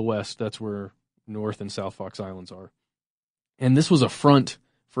bit to the west, that's where North and South Fox Islands are. And this was a front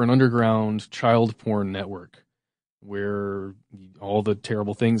for an underground child porn network where all the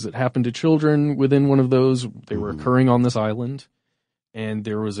terrible things that happened to children within one of those, they were occurring on this island. And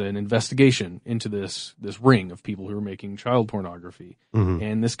there was an investigation into this ring of people who were making child pornography.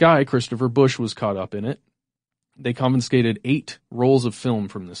 And this guy, Christopher Bush, was caught up in it. They confiscated 8 rolls of film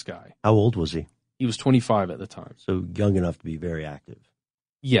from this guy. How old was he? He was 25 at the time. So young enough to be very active.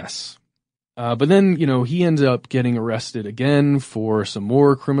 Yes. But then, he ended up getting arrested again for some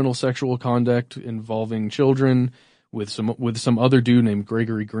more criminal sexual conduct involving children with some other dude named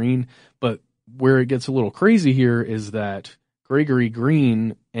Gregory Green. But where it gets a little crazy here is that Gregory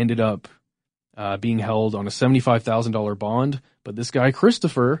Green ended up being held on a $75,000 bond. But this guy,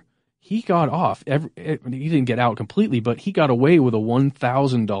 Christopher, he got off. He didn't get out completely, but he got away with a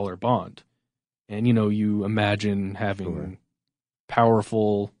 $1,000 bond. And, you imagine having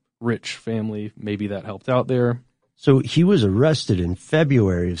powerful, rich family. Maybe that helped out there. So he was arrested in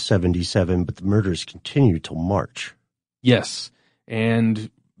February of 1977, but the murders continued till March. Yes. And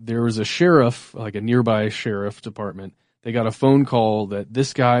there was a sheriff, like a nearby sheriff department. They got a phone call that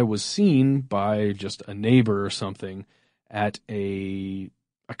this guy was seen by just a neighbor or something at a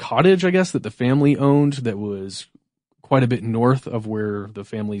cottage, I guess, that the family owned that was quite a bit north of where the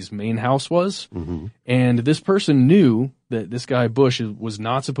family's main house was. And this person knew that this guy Bush was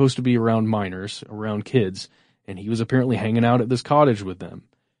not supposed to be around minors, around kids, and he was apparently hanging out at this cottage with them.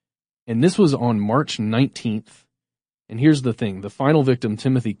 And this was on March 19th. And here's the thing. The final victim,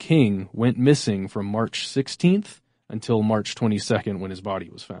 Timothy King, went missing from March 16th until March 22nd when his body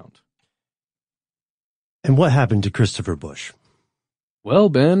was found. And what happened to Christopher Bush? Well,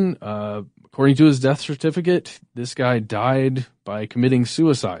 Ben, according to his death certificate, this guy died by committing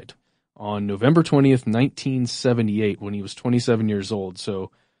suicide on November 20th, 1978, when he was 27 years old.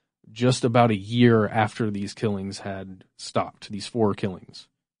 So just about a year after these killings had stopped, these 4 killings.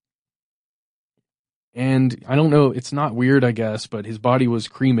 And I don't know, it's not weird, I guess, but his body was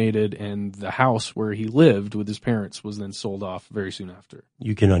cremated and the house where he lived with his parents was then sold off very soon after.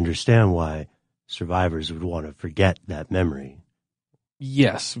 You can understand why survivors would want to forget that memory.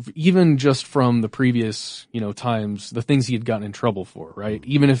 Yes, even just from the previous, times, the things he had gotten in trouble for, right?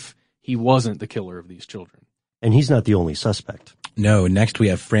 Even if he wasn't the killer of these children. And he's not the only suspect. No, next we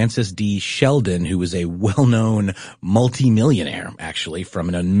have Francis D. Sheldon, who was a well-known multimillionaire, actually, from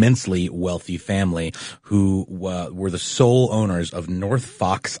an immensely wealthy family who were the sole owners of North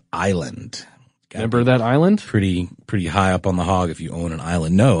Fox Island. Remember that island? Pretty high up on the hog if you own an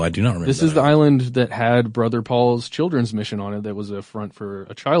island. No, I do not remember. This is the island that had Brother Paul's Children's Mission on it that was a front for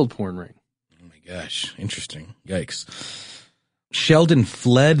a child porn ring. Oh my gosh. Interesting. Yikes. Sheldon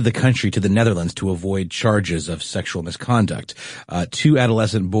fled the country to the Netherlands to avoid charges of sexual misconduct. 2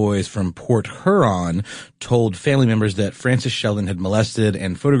 adolescent boys from Port Huron told family members that Francis Sheldon had molested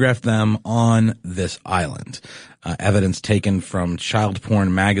and photographed them on this island. Evidence taken from child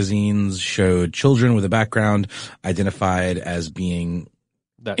porn magazines showed children with a background identified as being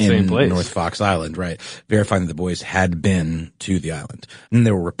that same place. North Fox Island, right. Verifying that the boys had been to the island. And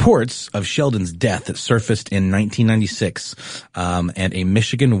there were reports of Sheldon's death that surfaced in 1996, and a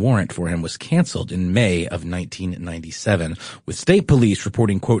Michigan warrant for him was canceled in May of 1997, with state police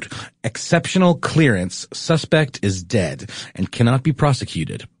reporting, quote, exceptional clearance, suspect is dead and cannot be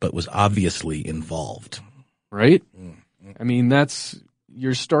prosecuted, but was obviously involved. Right? I mean,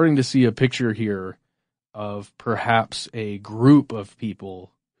 you're starting to see a picture here of perhaps a group of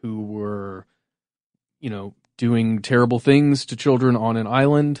people who were, doing terrible things to children on an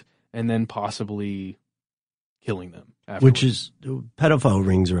island and then possibly killing them afterwards. Pedophile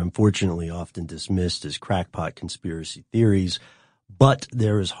rings are unfortunately often dismissed as crackpot conspiracy theories, but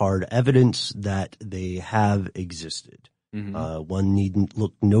there is hard evidence that they have existed. Mm-hmm. One needn't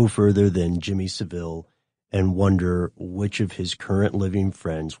look no further than Jimmy Savile and wonder which of his current living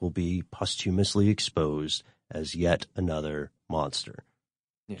friends will be posthumously exposed as yet another monster.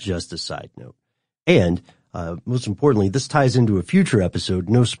 Yeah. Just a side note. And most importantly, this ties into a future episode,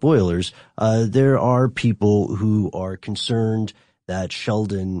 no spoilers. There are people who are concerned that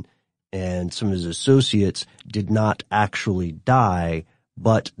Sheldon and some of his associates did not actually die,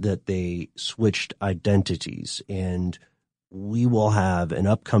 but that they switched identities. And we will have an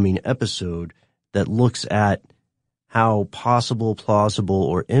upcoming episode that looks at how possible, plausible,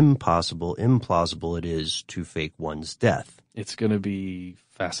 or implausible it is to fake one's death. It's going to be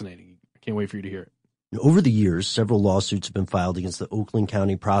fascinating. I can't wait for you to hear it. Over the years, several lawsuits have been filed against the Oakland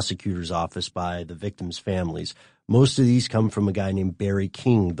County Prosecutor's Office by the victims' families. Most of these come from a guy named Barry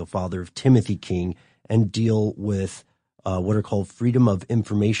King, the father of Timothy King, and deal with what are called Freedom of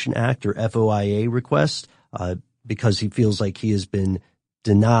Information Act, or FOIA requests, because he feels like he has been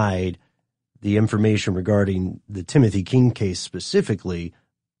denied the information regarding the Timothy King case specifically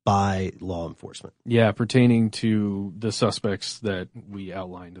by law enforcement. Yeah, pertaining to the suspects that we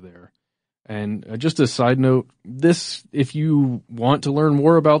outlined there. And just a side note, if you want to learn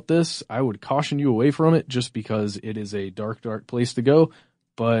more about this, I would caution you away from it just because it is a dark, dark place to go.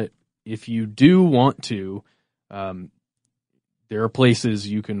 But if you do want to, there are places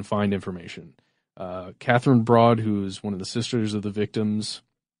you can find information. Catherine Broad, who's one of the sisters of the victims,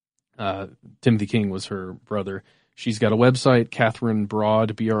 Timothy King was her brother. She's got a website, Catherine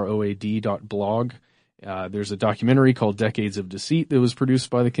Broad, BROAD.blog. There's a documentary called Decades of Deceit that was produced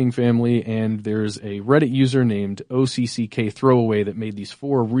by the King family, and there's a Reddit user named OCCK Throwaway that made these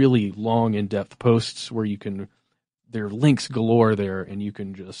 4 really long, in-depth posts where there are links galore there, and you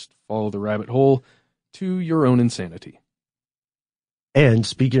can just follow the rabbit hole to your own insanity. And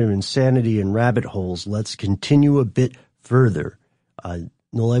speaking of insanity and rabbit holes, let's continue a bit further.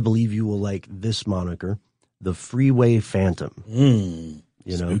 Noel, I believe you will like this moniker, the Freeway Phantom.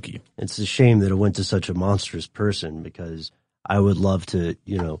 Spooky. It's a shame that it went to such a monstrous person, because I would love to,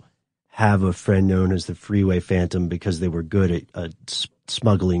 have a friend known as the Freeway Phantom because they were good at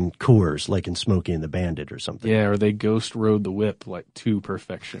smuggling Coors, like in Smokey and the Bandit or something. Yeah, or they ghost rode the whip to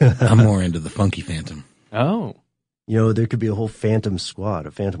perfection. I'm more into the Funky Phantom. Oh. There could be a whole Phantom squad,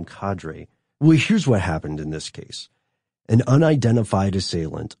 a Phantom cadre. Well, here's what happened in this case. An unidentified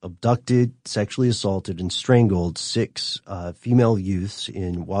assailant abducted, sexually assaulted, and strangled 6 female youths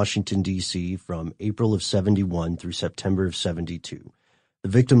in Washington, D.C. from April of 71 through September of 72. The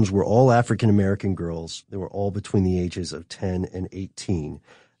victims were all African-American girls. They were all between the ages of 10 and 18.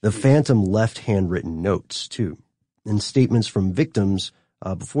 The Phantom left handwritten notes, too. And statements from victims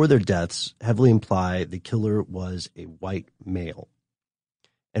before their deaths heavily imply the killer was a white male.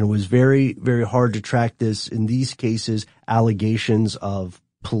 And it was very, very hard to track this. In these cases, allegations of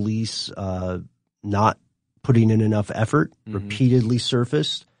police not putting in enough effort repeatedly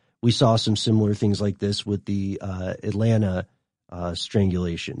surfaced. We saw some similar things like this with the Atlanta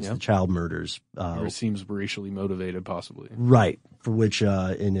strangulations, the child murders. It seems racially motivated, possibly. Right, for which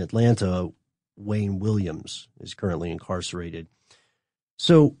in Atlanta, Wayne Williams is currently incarcerated.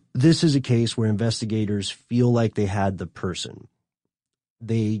 So this is a case where investigators feel like they had the person.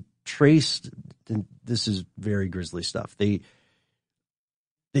 They traced, and this is very grisly stuff, they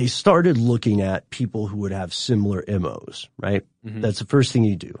started looking at people who would have similar MOs, right? Mm-hmm. That's the first thing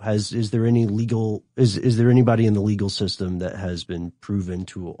you do. Is there anybody in the legal system that has been proven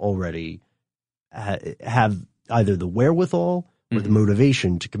to already have either the wherewithal or the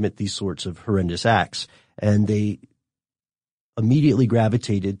motivation to commit these sorts of horrendous acts? And they immediately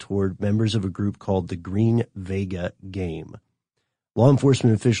gravitated toward members of a group called the Green Vega Game. Law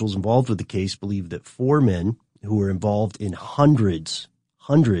enforcement officials involved with the case believe that 4 men who were involved in hundreds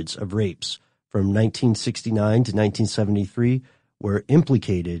of rapes from 1969 to 1973 were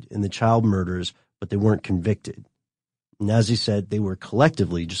implicated in the child murders, but they weren't convicted. And as he said, they were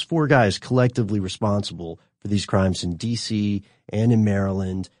collectively, just 4 guys collectively responsible for these crimes in D.C. and in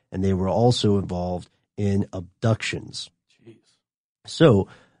Maryland, and they were also involved in abductions. Jeez. So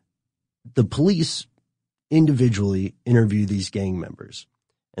the police individually interview these gang members,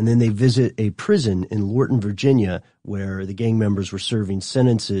 and then they visit a prison in Lorton, Virginia, where the gang members were serving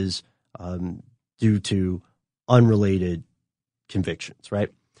sentences due to unrelated convictions, right?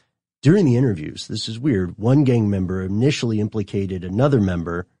 During the interviews, this is weird, one gang member initially implicated another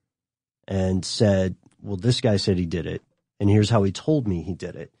member and said, well, this guy said he did it, and here's how he told me he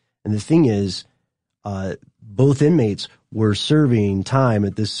did it. And the thing is, both inmates were serving time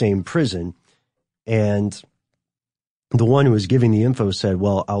at this same prison, and the one who was giving the info said,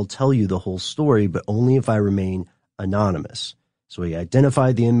 well, I'll tell you the whole story, but only if I remain anonymous. So he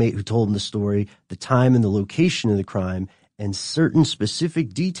identified the inmate who told him the story, the time and the location of the crime, and certain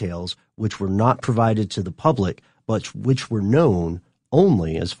specific details which were not provided to the public, but which were known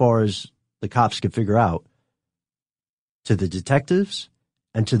only, as far as the cops could figure out, to the detectives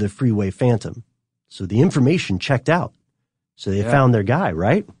and to the Freeway Phantom. So the information checked out. So they found their guy,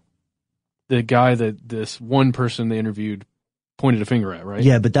 right? The guy that this one person they interviewed pointed a finger at, right?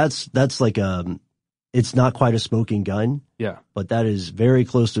 Yeah, but that's like it's not quite a smoking gun. Yeah. But that is very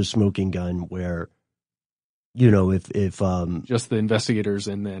close to a smoking gun where, you know, if just the investigators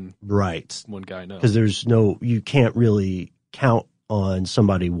and then right, one guy knows. Because you can't really count on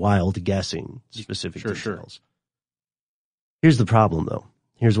somebody wild guessing specific details. Sure. Here's the problem, though.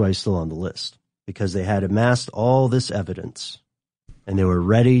 Here's why he's still on the list. Because they had amassed all this evidence and they were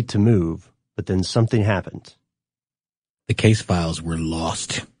ready to move, but then something happened. The case files were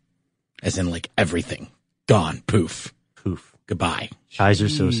lost. As in, like, everything. Gone. Poof. Poof. Goodbye. Kaiser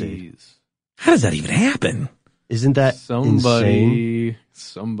Sose. How does that even happen? Isn't that insane?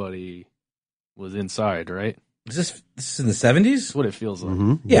 Somebody was inside, right? Is this in the 70s? That's what it feels like.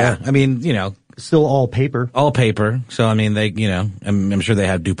 Mm-hmm. Yeah. I mean, you know. Still all paper. All paper. So, I mean, they, you know, I'm sure they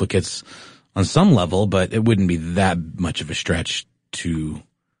have duplicates on some level, but it wouldn't be that much of a stretch to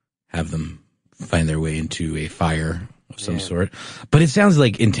have them find their way into a fire of some sort. But it sounds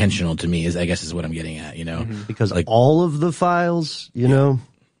like intentional to me, I guess is what I'm getting at, you know? Mm-hmm. Because like all of the files, you know,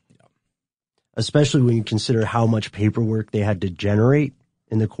 especially when you consider how much paperwork they had to generate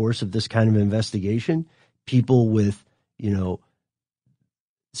in the course of this kind of investigation, people with, you know,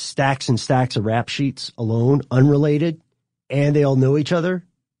 stacks and stacks of rap sheets alone, unrelated, and they all know each other,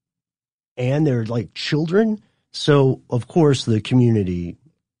 and they're like children. So, of course, the community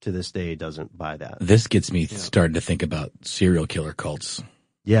to this day doesn't buy that. This gets me starting to think about serial killer cults.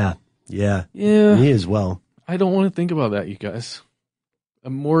 Yeah. Me as well. I don't want to think about that, you guys.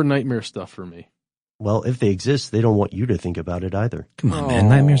 More nightmare stuff for me. Well, if they exist, they don't want you to think about it either. Come on, man.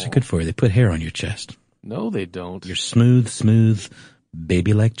 Nightmares are good for you. They put hair on your chest. No, they don't. Your smooth,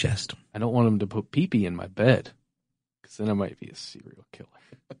 baby-like chest. I don't want them to put pee-pee in my bed, because then I might be a serial killer.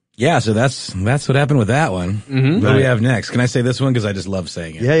 Yeah, so that's what happened with that one. Mm-hmm. What do we have next? Can I say this one? Because I just love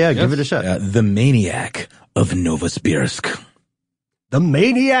saying it. Yeah, give it a shot. The Maniac of Novosibirsk. The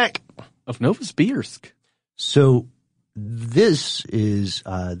Maniac of Novosibirsk. So this is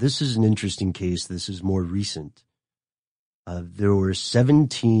an interesting case. This is more recent. There were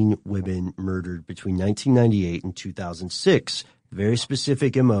 17 women murdered between 1998 and 2006. Very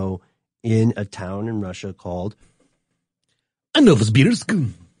specific MO in a town in Russia called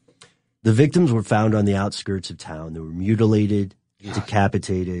Novosibirsk. The victims were found on the outskirts of town. They were mutilated,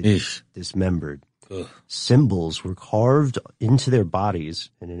 decapitated, dismembered. Ugh. Symbols were carved into their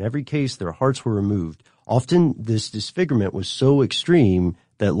bodies, and in every case, their hearts were removed. Often, this disfigurement was so extreme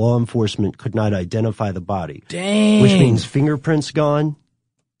that law enforcement could not identify the body. Dang. Which means fingerprints gone,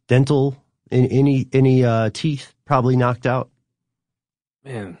 dental, any teeth probably knocked out.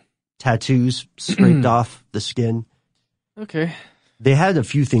 Man. Tattoos scraped off the skin. Okay. They had a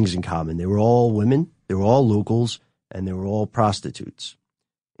few things in common. They were all women, they were all locals, and they were all prostitutes.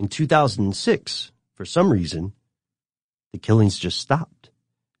 In 2006, for some reason, the killings just stopped.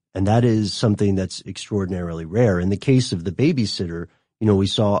 And that is something that's extraordinarily rare. In the case of the babysitter, you know, we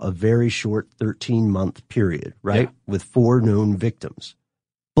saw a very short 13-month period, right? Yeah. With 4 known victims.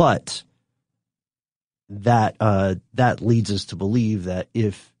 But that leads us to believe that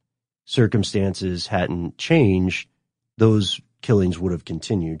if circumstances hadn't changed, those killings would have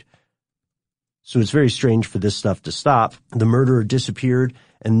continued. So it's very strange for this stuff to stop. The murderer disappeared,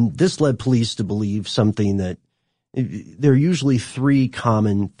 and this led police to believe something that there are usually 3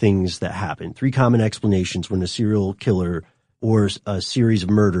 common things that happen, 3 common explanations when a serial killer or a series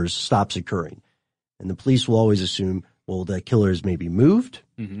of murders stops occurring. And the police will always assume, well, the killer has maybe moved,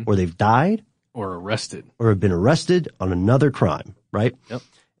 or they've died, Or arrested. Or have been arrested on another crime, right? Yep.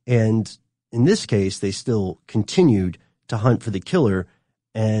 And in this case, they still continued to hunt for the killer,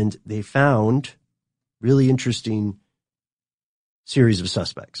 and they found really interesting series of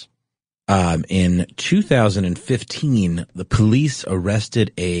suspects. In 2015, the police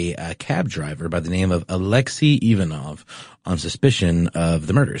arrested a cab driver by the name of Alexei Ivanov on suspicion of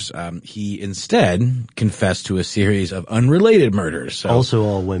the murders. He instead confessed to a series of unrelated murders. So, Also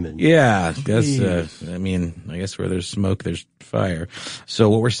all women. yeah, I guess where there's smoke, there's fire. So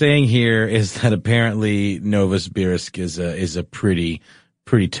what we're saying here is that apparently Novosibirsk is a pretty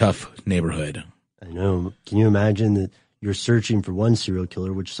tough neighborhood. I know. Can you imagine that you're searching for one serial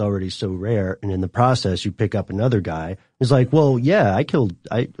killer, which is already so rare, and in the process you pick up another guy who's like, well, yeah, I killed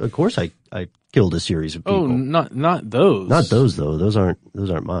a series of people. Oh, not those. Not those though. Those aren't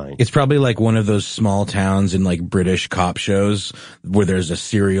mine. It's probably like one of those small towns in like British cop shows where there's a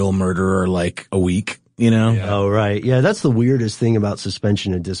serial murderer like a week, you know? Yeah. Oh, right. Yeah, that's the weirdest thing about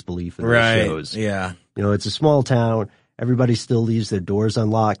suspension of disbelief in those shows. Yeah. You know, it's a small town. Everybody still leaves their doors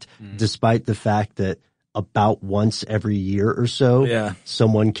unlocked, despite the fact that about once every year or so,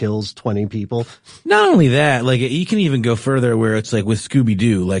 someone kills 20 people. Not only that, like you can even go further where it's like with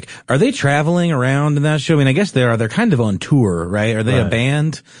Scooby-Doo. Like, are they traveling around in that show? I mean, I guess they are. They're kind of on tour, right? Are they a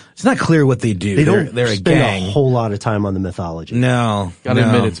band? It's not clear what they do. They're a spend gang. a whole lot of time on the mythology. No. Gotta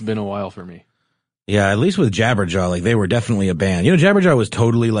admit, it's been a while for me. Yeah, at least with Jabberjaw, like they were definitely a band. You know, Jabberjaw was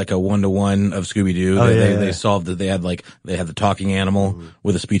totally like a 1-to-1 of Scooby-Doo. They solved it. They had the talking animal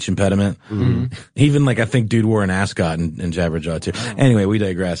with a speech impediment. Even like I think dude wore an ascot in Jabberjaw too. Anyway, we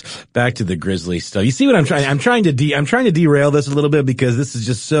digress. Back to the Grizzly stuff. You see what I'm trying? I'm trying to derail this a little bit because this is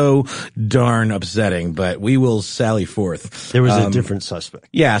just so darn upsetting. But we will sally forth. There was a different suspect.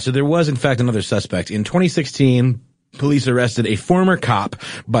 Yeah, so there was in fact another suspect in 2016. Police arrested a former cop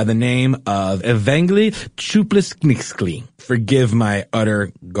by the name of Evgeny Chuplesknitsky. Forgive my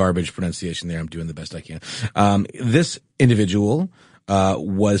utter garbage pronunciation there. I'm doing the best I can. This individual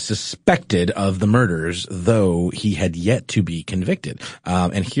was suspected of the murders, though he had yet to be convicted.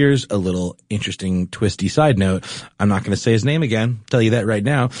 And here's a little interesting twisty side note. I'm not going to say his name again. Tell you that right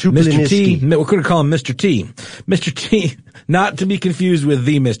now. Mr. T. We're going to call him Mr. T. Mr. T. Not to be confused with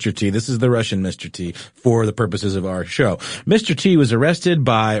the Mr. T. This is the Russian Mr. T for the purposes of our show. Mr. T was arrested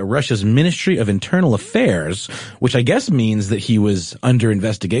by Russia's Ministry of Internal Affairs, which I guess means that he was under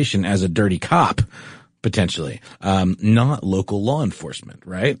investigation as a dirty cop. Potentially, not local law enforcement,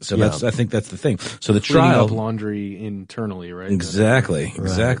 right? So I think that's the thing. So the trial, cleaning up laundry internally, right? Exactly.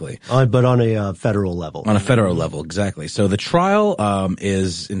 But on a federal level. On a federal level, exactly. So the trial,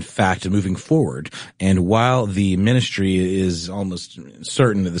 is in fact moving forward. And while the ministry is almost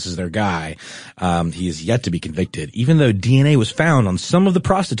certain that this is their guy, he is yet to be convicted, even though DNA was found on some of the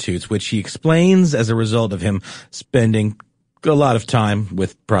prostitutes, which he explains as a result of him spending a lot of time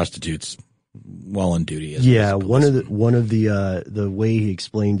with prostitutes while on duty. One of the way he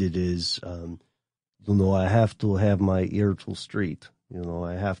explained it is, I have to have my ear to street.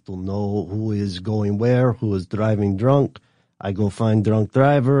 I have to know who is going where, who is driving drunk. I go find drunk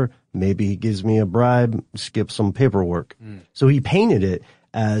driver. Maybe he gives me a bribe, skip some paperwork. So he painted it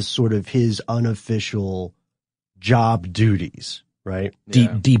as sort of his unofficial job duties, right?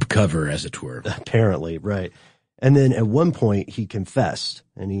 Deep cover, as it were. Apparently, right. And then at one point he confessed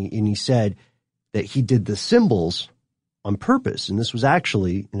and he said that he did the symbols on purpose. And this was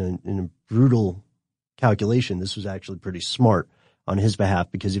actually in a brutal calculation. This was actually pretty smart on his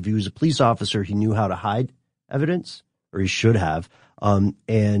behalf, because if he was a police officer, he knew how to hide evidence, or he should have.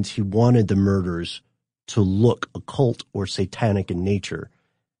 And he wanted the murders to look occult or satanic in nature.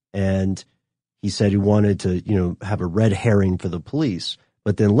 And he said he wanted to, have a red herring for the police.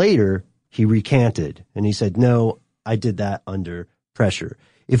 But then later he recanted and he said, no, I did that under pressure.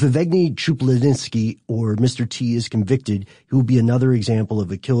 If Evgeny Chuplensky or Mr. T is convicted, he will be another example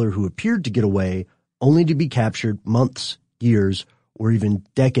of a killer who appeared to get away only to be captured months, years, or even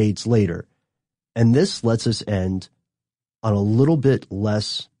decades later. And this lets us end on a little bit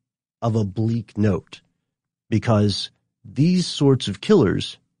less of a bleak note, because these sorts of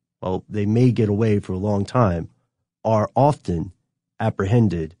killers, while they may get away for a long time, are often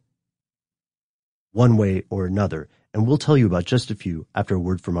apprehended one way or another. And we'll tell you about just a few after a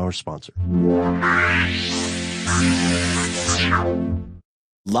word from our sponsor.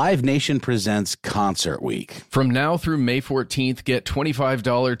 Live Nation presents Concert Week. From now through May 14th, get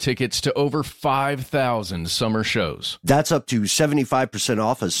 $25 tickets to over 5,000 summer shows. That's up to 75%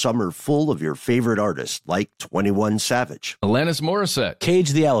 off a summer full of your favorite artists, like 21 Savage, Alanis Morissette,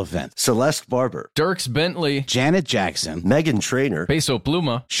 Cage the Elephant, Celeste Barber, Dierks Bentley, Janet Jackson, Meghan Trainor, Peso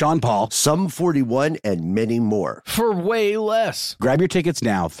Pluma, Sean Paul, Sum 41, and many more. for way less. Grab your tickets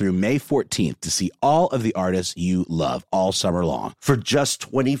now through May 14th to see all of the artists you love all summer long. For just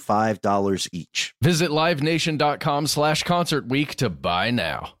 $25 each. Visit livenation.com/Concert Week to buy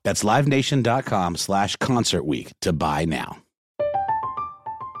now. That's livenation.com/Concert Week to buy now.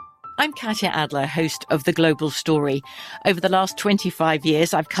 I'm Katya Adler, host of The Global Story. Over the last 25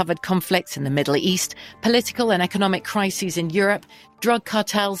 years, I've covered conflicts in the Middle East, political and economic crises in Europe, drug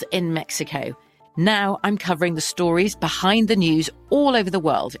cartels in Mexico. Now I'm covering the stories behind the news all over the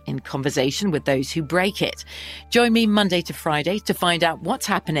world in conversation with those who break it. Join me Monday to Friday to find out what's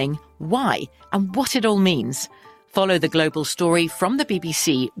happening, why, and what it all means. Follow The Global Story from the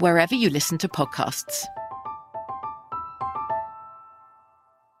BBC wherever you listen to podcasts.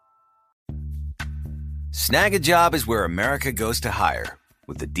 Snag a Job is where America goes to hire,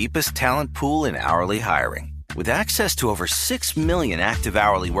 with the deepest talent pool in hourly hiring. With access to over 6 million active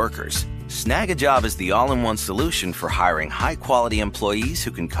hourly workers, Snag a Job is the all-in-one solution for hiring high-quality employees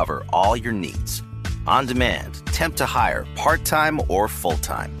who can cover all your needs. On demand, temp to hire, part-time or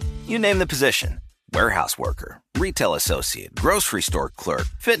full-time. You name the position. Warehouse worker, retail associate, grocery store clerk,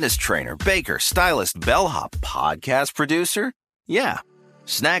 fitness trainer, baker, stylist, bellhop, podcast producer. Yeah,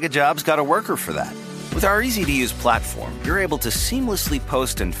 Snag a Job's got a worker for that. With our easy-to-use platform, you're able to seamlessly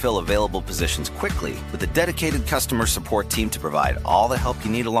post and fill available positions quickly with a dedicated customer support team to provide all the help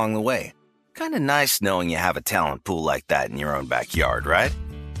you need along the way. Kind of nice knowing you have a talent pool like that in your own backyard, right?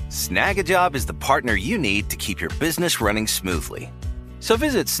 Snagajob is the partner you need to keep your business running smoothly. So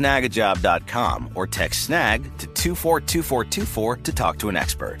visit snagajob.com or text snag to 242424 to talk to an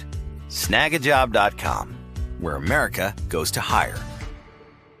expert. Snagajob.com, where America goes to hire.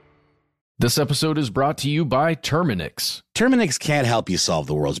 This episode is brought to you by Terminix. Terminix can't help you solve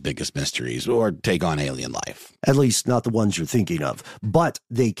the world's biggest mysteries or take on alien life. At least not the ones you're thinking of. But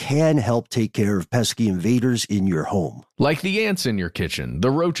they can help take care of pesky invaders in your home. Like the ants in your kitchen,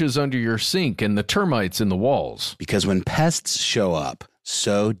 the roaches under your sink, and the termites in the walls. Because when pests show up,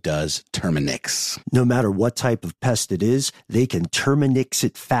 so does Terminix. No matter what type of pest it is, they can Terminix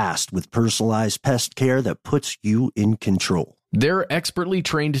it fast with personalized pest care that puts you in control. Their expertly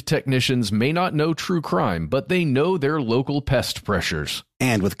trained technicians may not know true crime, but they know their local pest pressures.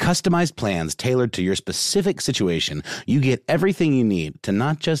 And with customized plans tailored to your specific situation, you get everything you need to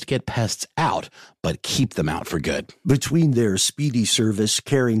not just get pests out, but keep them out for good. Between their speedy service,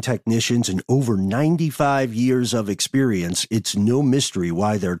 caring technicians, and over 95 years of experience, it's no mystery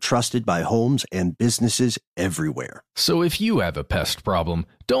why they're trusted by homes and businesses everywhere. So if you have a pest problem,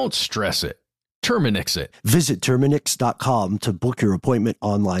 don't stress it. Terminix it. Visit Terminix.com to book your appointment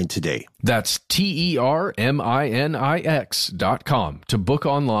online today. That's TERMINIX.com to book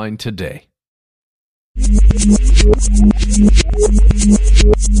online today.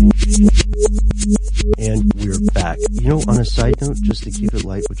 And we're back. You know, on a side note, just to keep it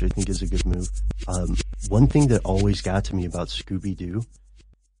light, which I think is a good move, one thing that always got to me about Scooby-Doo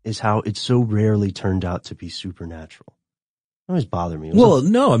is how it so rarely turned out to be supernatural. It always bothered me. Well,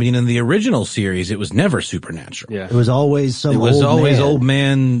 no, I mean, in the original series, it was never supernatural. Yeah. It was always some old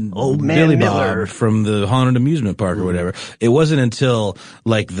man. Old man Billy Miller Bob from the Haunted Amusement Park or whatever. It wasn't until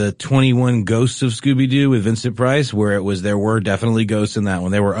like the 21 Ghosts of Scooby-Doo with Vincent Price where there were definitely ghosts in that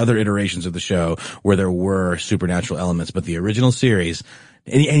one. There were other iterations of the show where there were supernatural elements, but the original series,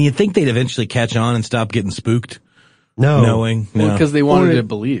 and you'd think they'd eventually catch on and stop getting spooked. No. Because they wanted to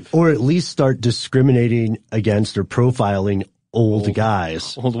believe. Or at least start discriminating against or profiling old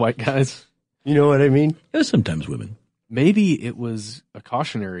guys. Old white guys. You know what I mean? There's sometimes women. Maybe it was a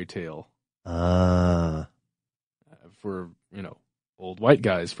cautionary tale Ah. for, old white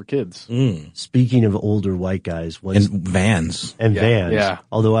guys for kids. Speaking of older white guys, And vans. and Yeah, vans. yeah.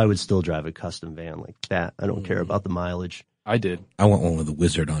 Although I would still drive a custom van like that. I don't care about the mileage. I did. I want one with a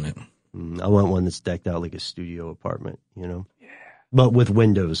wizard on it. I want one that's decked out like a studio apartment, Yeah. But with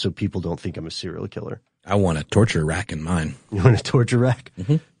windows so people don't think I'm a serial killer. I want a torture rack in mine. You want a torture rack?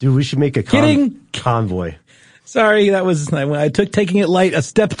 Dude, we should make a convoy. Sorry, I took taking it light a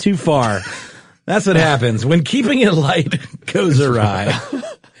step too far. That's what happens when keeping it light goes awry.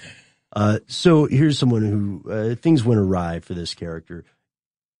 So here's someone who, things went awry for this character.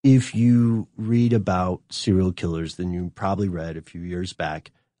 If you read about serial killers, then you probably read a few years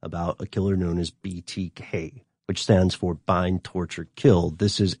back about a killer known as BTK, which stands for Bind, Torture, Kill.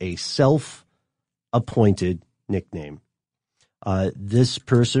 This is a self-appointed nickname. This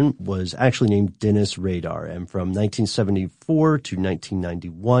person was actually named Dennis Radar, and from 1974 to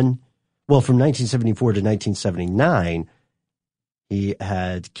 1991, well, from 1974 to 1979, he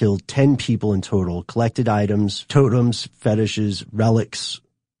had killed 10 people in total, collected items, totems, fetishes, relics,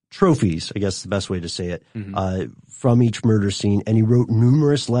 trophies, I guess is the best way to say it, from each murder scene, and he wrote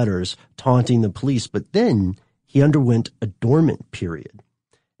numerous letters taunting the police, but then he underwent a dormant period.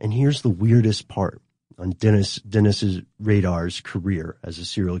 And here's the weirdest part on Dennis's Radar's career as a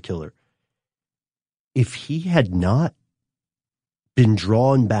serial killer. If he had not been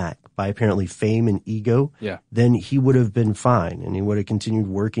drawn back by apparently fame and ego, then he would have been fine, and he would have continued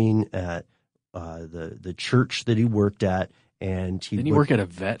working at the church that he worked at. And Didn't he work at a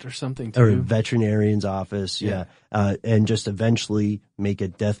vet or something too? Or a veterinarian's office, and just eventually make a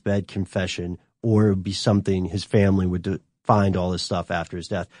deathbed confession, or it would be something his family would find all his stuff after his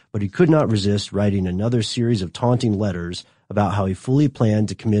death. But he could not resist writing another series of taunting letters about how he fully planned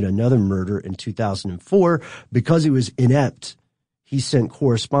to commit another murder in 2004. Because he was inept, he sent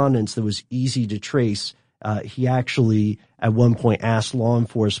correspondence that was easy to trace. He actually, at one point, asked law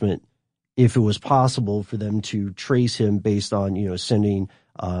enforcement if it was possible for them to trace him based on, sending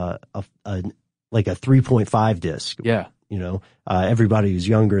a 3.5 disc. Yeah. Everybody who's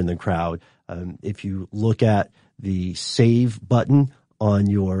younger in the crowd. If you look at the save button on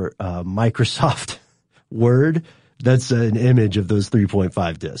your Microsoft Word, that's an image of those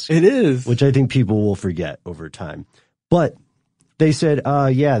 3.5 discs. It is. Which I think people will forget over time. But they said,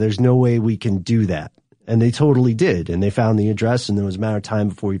 there's no way we can do that. And they totally did. And they found the address, and it was a matter of time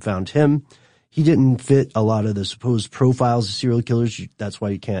before we found him. He didn't fit a lot of the supposed profiles of serial killers. That's why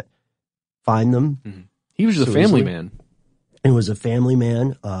you can't find them. Mm-hmm. He was a family man. He was a family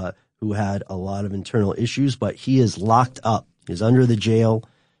man who had a lot of internal issues, but he is locked up. He's under the jail.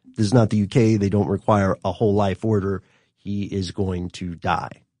 This is not the UK. They don't require a whole life order. He is going to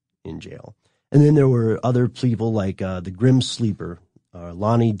die in jail. And then there were other people like the Grim Sleeper,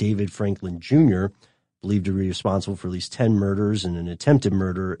 Lonnie David Franklin Jr., believed to be responsible for at least 10 murders and an attempted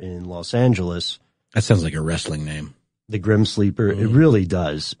murder in Los Angeles. That sounds like a wrestling name. The Grim Sleeper. It really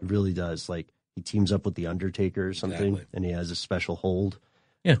does. It really does. Like, he teams up with the Undertaker or something, and he has a special hold.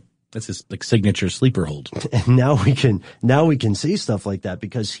 Yeah. That's his signature sleeper hold. And now we can say stuff like that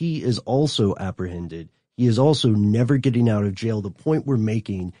because he is also apprehended. He is also never getting out of jail. The point we're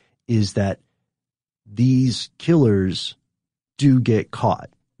making is that these killers do get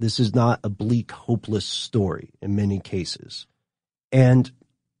caught. This is not a bleak, hopeless story in many cases. And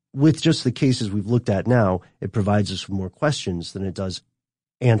with just the cases we've looked at now, it provides us with more questions than it does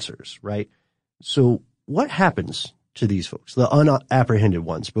answers, right? So what happens to these folks, the unapprehended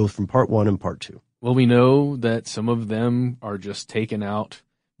ones, both from part 1 and part 2? Well, we know that some of them are just taken out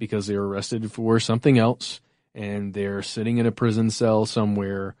because they were arrested for something else, and they're sitting in a prison cell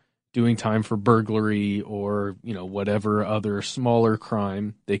somewhere doing time for burglary or, whatever other smaller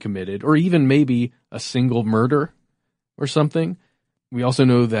crime they committed, or even maybe a single murder or something. We also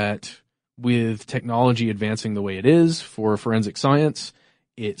know that with technology advancing the way it is for forensic science,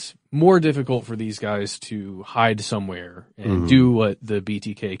 it's more difficult for these guys to hide somewhere and do what the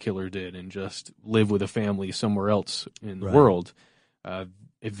BTK killer did and just live with a family somewhere else in the world.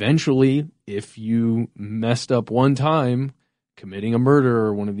 Eventually, if you messed up one time committing a murder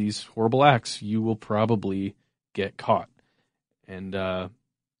or one of these horrible acts, you will probably get caught. And a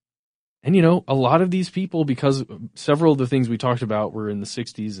lot of these people, because several of the things we talked about were in the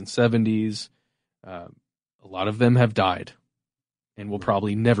 60s and 70s, a lot of them have died and will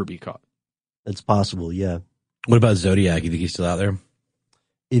probably never be caught. That's possible, yeah. What about Zodiac? You think he's still out there?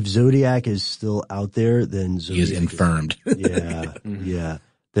 If Zodiac is still out there, then Zodiac he is infirmed. Yeah.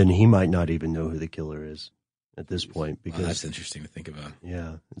 Then he might not even know who the killer is at this point. Because that's interesting to think about.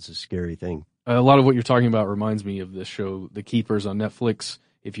 Yeah, it's a scary thing. A lot of what you're talking about reminds me of the show The Keepers on Netflix.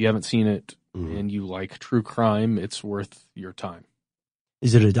 If you haven't seen it and you like true crime, it's worth your time.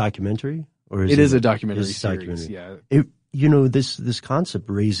 Is it a documentary? Or it is a documentary series, yeah. This concept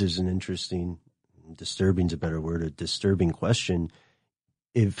raises an interesting, disturbing is a better word, a disturbing question.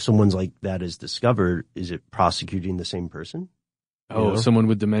 If someone's like that is discovered, is it prosecuting the same person? Someone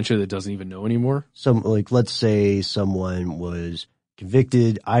with dementia that doesn't even know anymore? Let's say someone was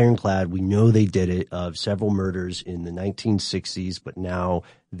convicted, ironclad, we know they did it, of several murders in the 1960s, but now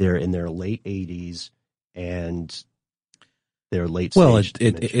they're in their late 80s and they're late stage. Well,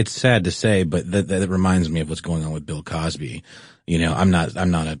 it's sad to say, but that reminds me of what's going on with Bill Cosby. I'm not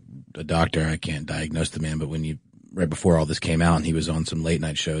a doctor, I can't diagnose the man, but right before all this came out and he was on some late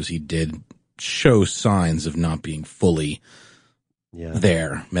night shows, he did show signs of not being fully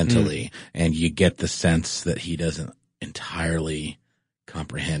there mentally. And you get the sense that he doesn't entirely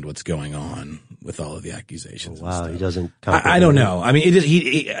comprehend what's going on with all of the accusations. Oh, wow, and stuff. he doesn't. I don't know. I mean,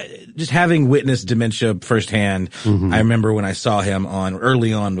 he just having witnessed dementia firsthand. I remember when I saw him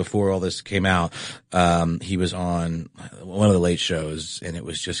early on before all this came out. He was on one of the late shows, and it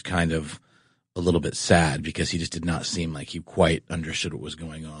was just kind of a little bit sad because he just did not seem like he quite understood what was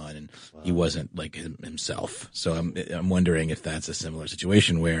going on, and he wasn't like himself. So I'm wondering if that's a similar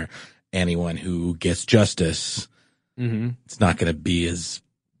situation where anyone who gets justice, it's not going to be as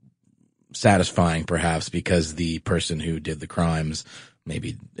satisfying perhaps because the person who did the crimes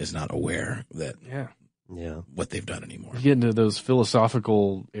maybe is not aware that what they've done anymore. You get into those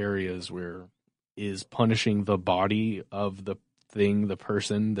philosophical areas where is punishing the body of the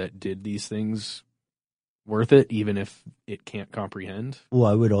person that did these things worth it, even if it can't comprehend? Well,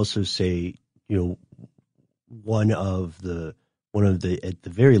 I would also say, one of the at the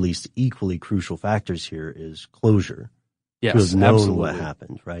very least equally crucial factors here is closure. Yes, to have known absolutely. what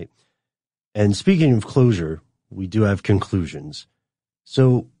happened, right? And speaking of closure, we do have conclusions.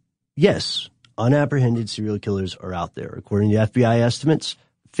 So, yes, unapprehended serial killers are out there. According to FBI estimates,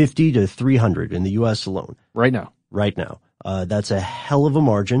 50 to 300 in the U.S. alone. Right now. That's a hell of a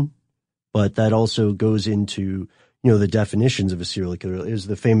margin, but that also goes into, the definitions of a serial killer. Is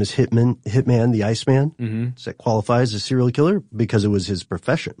the famous hitman, the Iceman, that qualifies as a serial killer because it was his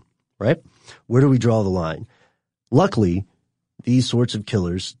profession, right? Where do we draw the line? Luckily, these sorts of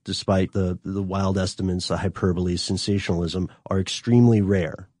killers, despite the wild estimates, the hyperbole, sensationalism, are extremely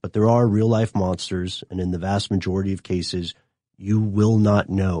rare. But there are real-life monsters, and in the vast majority of cases, you will not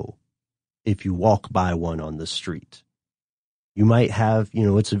know if you walk by one on the street. You might have,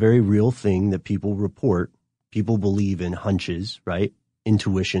 it's a very real thing that people report. People believe in hunches, right?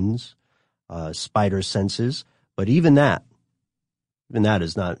 Intuitions, spider senses. But even that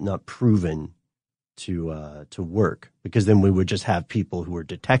is not proven to work, because then we would just have people who are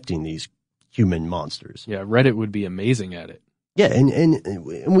detecting these human monsters. Yeah, Reddit would be amazing at it. Yeah,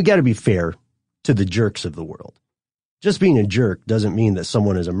 and we got to be fair to the jerks of the world. Just being a jerk doesn't mean that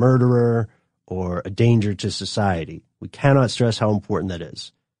someone is a murderer or a danger to society. We cannot stress how important that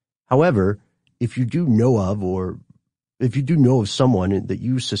is. However, if you do know of someone that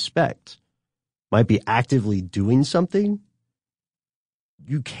you suspect might be actively doing something,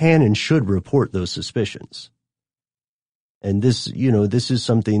 you can and should report those suspicions. And this is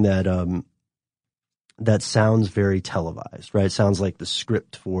something that that sounds very televised, right? It sounds like the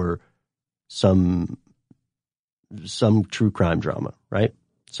script for some true crime drama, right?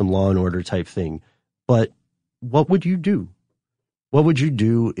 Some Law and Order type thing. But what would you do? What would you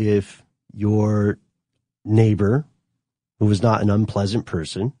do if your neighbor, who was not an unpleasant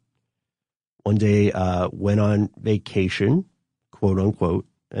person, one day went on vacation, quote unquote,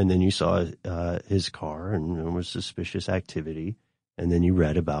 and then you saw his car and there was suspicious activity, and then you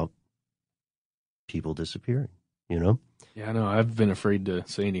read about people disappearing, Yeah, no, I've been afraid to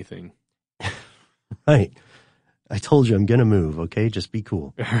say anything. Right. I told you I'm going to move, okay? Just be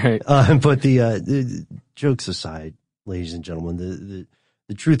cool. All right. But the jokes aside, ladies and gentlemen,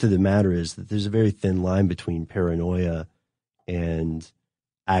 the truth of the matter is that there's a very thin line between paranoia and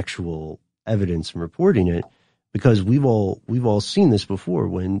actual evidence and reporting it, because we've all seen this before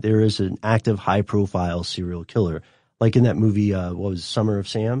when there is an active, high-profile serial killer, like in that movie, what was it, Summer of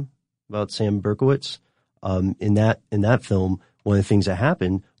Sam, about Sam Berkowitz. In that film, one of the things that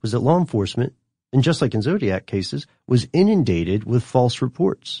happened was that law enforcement, and just like in Zodiac cases, was inundated with false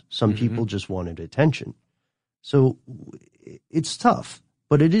reports. Some people just wanted attention. So it's tough,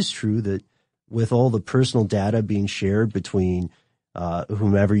 but it is true that with all the personal data being shared between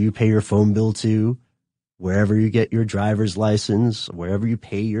whomever you pay your phone bill to, wherever you get your driver's license, wherever you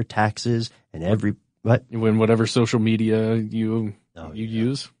pay your taxes, and whatever social media you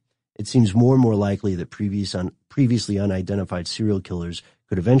use, it seems more and more likely that previously unidentified serial killers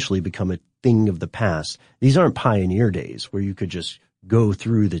could eventually become a thing of the past. These aren't pioneer days where you could just go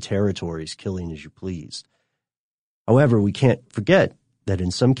through the territories killing as you pleased. However, we can't forget that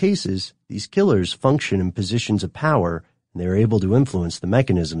in some cases, these killers function in positions of power, and they're able to influence the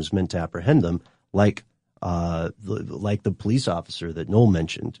mechanisms meant to apprehend them, like the police officer that Noel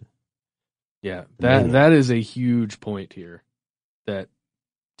mentioned. Yeah, that is a huge point here that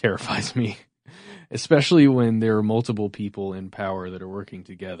terrifies me, especially when there are multiple people in power that are working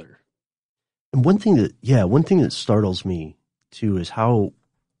together. And one thing that startles me too is how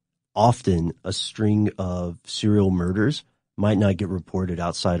often a string of serial murders might not get reported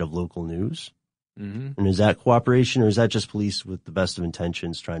outside of local news. And is that cooperation, or is that just police with the best of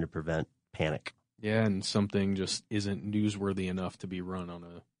intentions trying to prevent panic. Yeah, and something just isn't newsworthy enough to be run on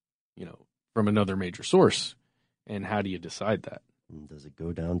from another major source. And how do you decide that? And does it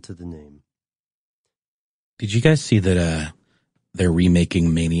go down to the name? Did you guys see that they're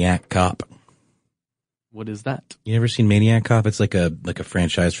remaking Maniac Cop? What is that? You ever seen Maniac Cop? It's like a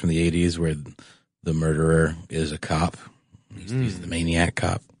franchise from the 80s where the murderer is a cop. He's the maniac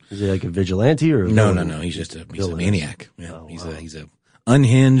cop. Is he like a vigilante or no? He's a maniac. Yeah, he's a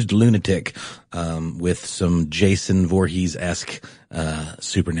unhinged lunatic with some Jason Voorhees-esque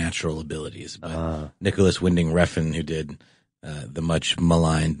supernatural abilities. But Nicholas Winding Refn, who did the much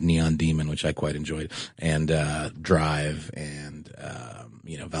maligned Neon Demon, which I quite enjoyed, and Drive, and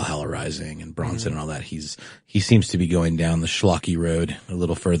Valhalla Rising, and Bronson, and all that. He seems to be going down the schlocky road a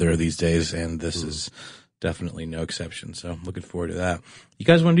little further these days, and this is definitely no exception. So looking forward to that. You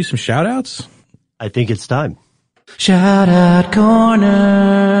guys want to do some shout outs? I think it's time. Shout out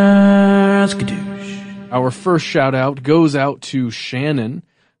corner. Skadoosh. Our first shout out goes out to Shannon,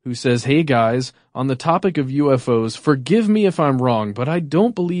 who says, "Hey guys, on the topic of UFOs, forgive me if I'm wrong, but I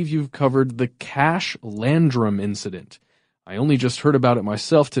don't believe you've covered the Cash Landrum incident. I only just heard about it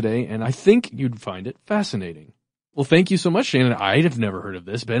myself today, and I think you'd find it fascinating." Well, thank you so much, Shannon. I have never heard of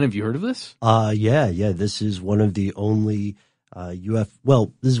this. Ben, have you heard of this? Yeah. This is one of the only this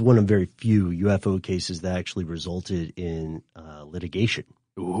is one of very few UFO cases that actually resulted in litigation.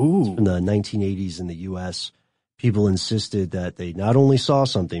 Ooh. In the 1980s in the U.S., people insisted that they not only saw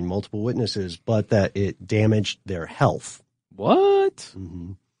something, multiple witnesses, but that it damaged their health. What?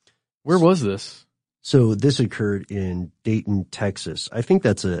 Mm-hmm. Where was this? So this occurred in Dayton, Texas. I think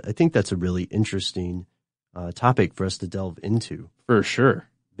that's a really interesting topic for us to delve into. For sure.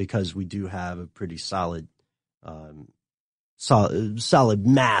 Because we do have a pretty solid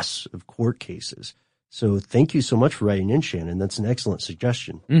mass of court cases. So thank you so much for writing in, Shannon. That's an excellent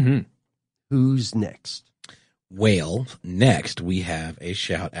suggestion. Mm-hmm. Who's next? Well, next we have a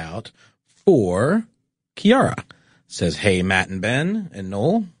shout out for Kiara. Says, "Hey, Matt and Ben and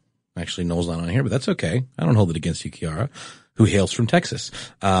Noel." Actually, Noel's not on here, but that's okay. I don't hold it against you, Kiara, who hails from Texas.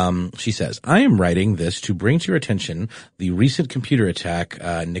 She says, "I am writing this to bring to your attention the recent computer attack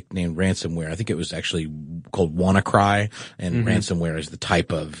nicknamed ransomware." I think it was actually called WannaCry, and ransomware is the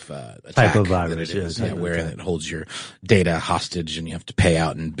type of attack virus, that it is, where it holds your data hostage and you have to pay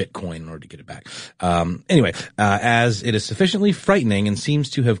out in Bitcoin in order to get it back. Anyway, as it is sufficiently frightening and seems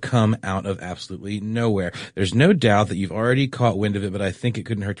to have come out of absolutely nowhere, there's no doubt that you've already caught wind of it, but I think it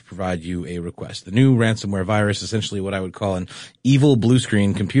couldn't hurt to provide you a request. The new ransomware virus, essentially what I would call an evil blue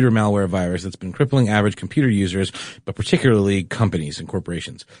screen computer malware virus that's been crippling average computer users, but particularly companies and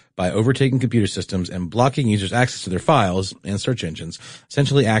corporations, by overtaking computer systems and blocking users' access to their files and search engines,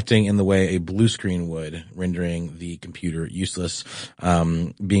 essentially acting in the way a blue screen would, rendering the computer useless,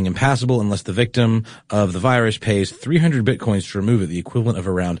 being impassable unless the victim of the virus pays 300 bitcoins to remove it, the equivalent of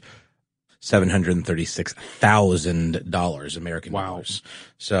around $736,000 American dollars.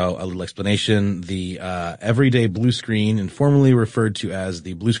 So a little explanation. The everyday blue screen, informally referred to as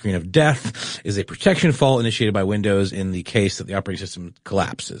the blue screen of death, is a protection fault initiated by Windows in the case that the operating system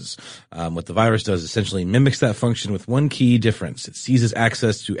collapses. What the virus does essentially mimics that function with one key difference. It seizes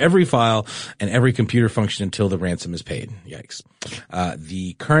access to every file and every computer function until the ransom is paid. Yikes.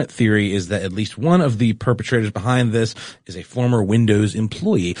 The current theory is that at least one of the perpetrators behind this is a former Windows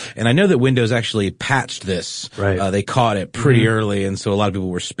employee. And I know that Windows actually patched this. Right. They caught it pretty early, and so a lot of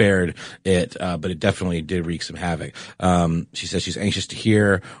people were spared it, but it definitely did wreak some havoc. She says she's anxious to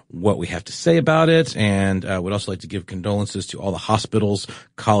hear what we have to say about it, and would also like to give condolences to all the hospitals,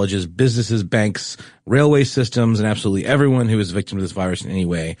 colleges, businesses, banks, railway systems, and absolutely everyone who is a victim of this virus in any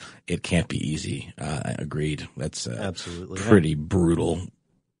way. It can't be easy. Agreed. That's absolutely pretty brutal.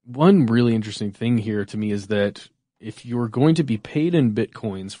 One really interesting thing here to me is that if you're going to be paid in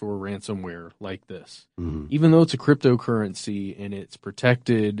bitcoins for ransomware like this, even though it's a cryptocurrency and it's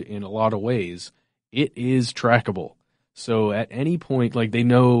protected in a lot of ways, it is trackable. So at any point, like they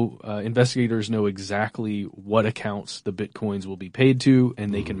know, investigators know exactly what accounts the bitcoins will be paid to,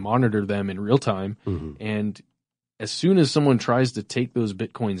 and they can monitor them in real time. And as soon as someone tries to take those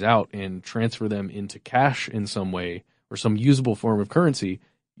bitcoins out and transfer them into cash in some way or some usable form of currency,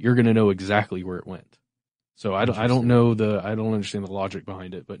 you're going to know exactly where it went. So I don't understand the logic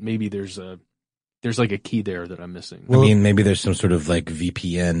behind it, but maybe there's like a key there that I'm missing. Well, I mean, maybe there's some sort of like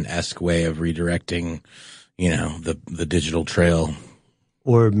VPN-esque way of redirecting, the digital trail.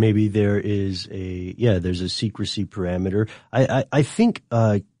 Or maybe there's a secrecy parameter. I think,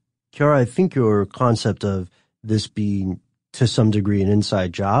 Kiara, I think your concept of this being to some degree an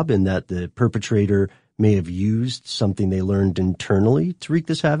inside job and that the perpetrator may have used something they learned internally to wreak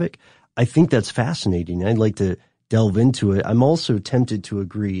this havoc, I think that's fascinating. I'd like to delve into it. I'm also tempted to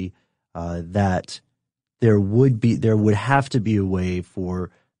agree that there would have to be a way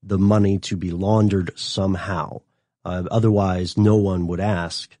for the money to be laundered somehow. Otherwise, no one would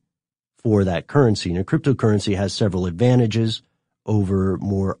ask for that currency. And a cryptocurrency has several advantages over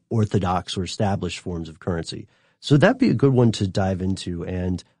more orthodox or established forms of currency. So that'd be a good one to dive into.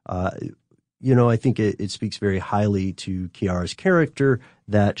 And, I think it speaks very highly to Kiara's character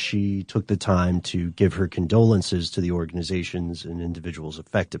that she took the time to give her condolences to the organizations and individuals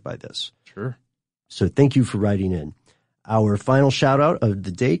affected by this. Sure. So thank you for writing in. Our final shout out of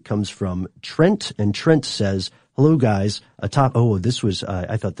the day comes from Trent, and Trent says, "Hello guys, I thought this was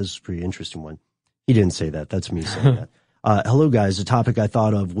a pretty interesting one." He didn't say that. That's me saying that. Hello guys, a topic I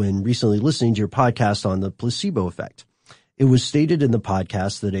thought of when recently listening to your podcast on the placebo effect. It was stated in the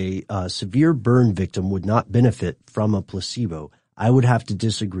podcast that a severe burn victim would not benefit from a placebo. I would have to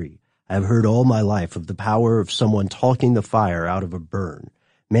disagree. I have heard all my life of the power of someone talking the fire out of a burn.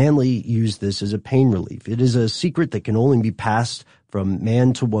 Manly used this as a pain relief. It is a secret that can only be passed from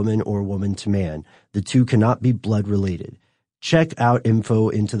man to woman or woman to man. The two cannot be blood related. Check out info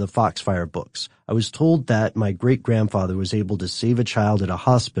into the Foxfire books. I was told that my great-grandfather was able to save a child at a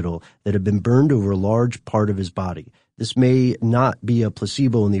hospital that had been burned over a large part of his body. This may not be a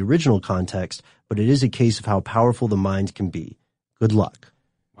placebo in the original context, but it is a case of how powerful the mind can be. Good luck.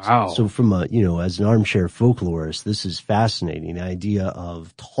 Wow. So from as an armchair folklorist, this is fascinating. The idea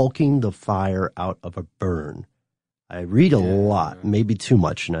of talking the fire out of a burn. I read a lot, maybe too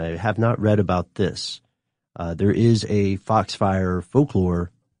much, and I have not read about this. There is a Foxfire folklore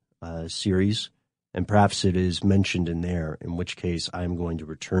series, and perhaps it is mentioned in there, in which case I'm going to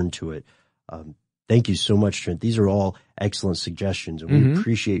return to it. Thank you so much, Trent. These are all excellent suggestions, and we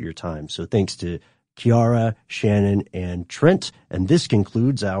appreciate your time. So thanks to Kiara, Shannon, and Trent. And this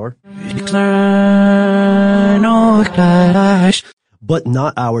concludes our But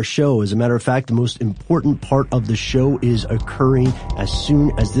Not Our Show. As a matter of fact, the most important part of the show is occurring as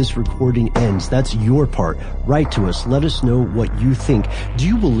soon as this recording ends. That's your part. Write to us. Let us know what you think. Do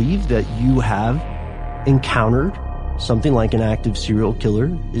you believe that you have encountered something like an active serial killer?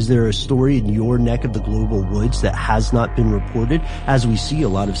 Is there a story in your neck of the global woods that has not been reported? As we see, a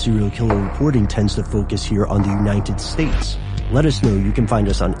lot of serial killer reporting tends to focus here on the United States. Let us know. You can find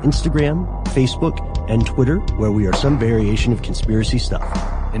us on Instagram, Facebook, and Twitter, where we are some variation of conspiracy stuff.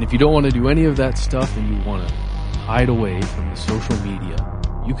 And if you don't want to do any of that stuff and you want to hide away from the social media,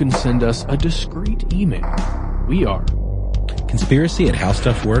 you can send us a discreet email. We are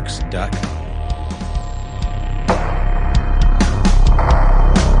conspiracy@howstuffworks.com.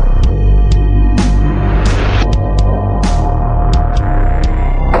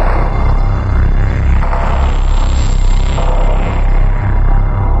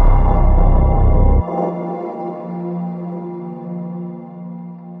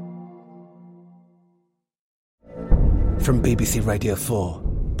 From BBC Radio 4,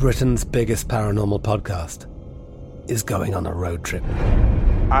 Britain's biggest paranormal podcast is going on a road trip.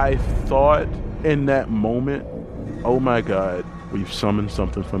 I thought in that moment, oh my God, we've summoned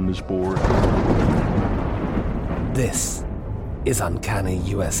something from this board. This is Uncanny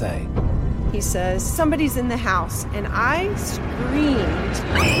USA. He says, somebody's in the house, and I screamed.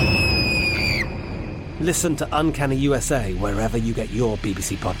 Listen to Uncanny USA wherever you get your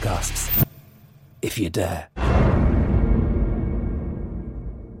BBC podcasts, if you dare.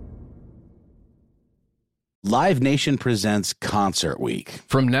 Live Nation presents Concert Week.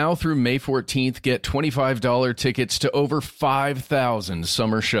 From now through May 14th, get $25 tickets to over 5,000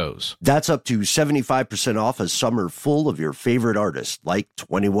 summer shows. That's up to 75% off a summer full of your favorite artists, like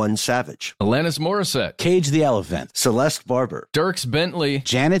 21 Savage, Alanis Morissette, Cage the Elephant, Celeste Barber, Dierks Bentley,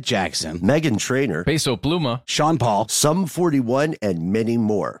 Janet Jackson, Meghan Trainor, Peso Pluma, Sean Paul, Sum 41, and many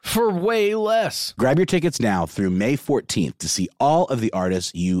more. for way less. Grab your tickets now through May 14th to see all of the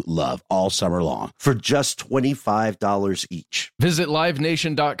artists you love all summer long. For just $25 each. Visit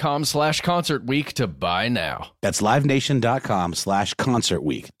livenation.com/Concert Week to buy now. That's livenation.com/Concert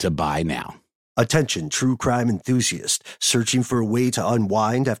Week to buy now. Attention, true crime enthusiast. Searching for a way to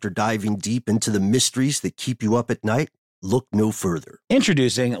unwind after diving deep into the mysteries that keep you up at night? Look no further.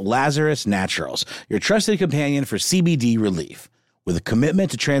 Introducing Lazarus Naturals, your trusted companion for CBD relief. With a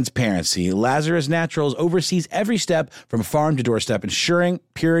commitment to transparency, Lazarus Naturals oversees every step from farm to doorstep, ensuring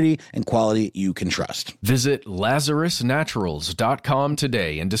purity and quality you can trust. Visit LazarusNaturals.com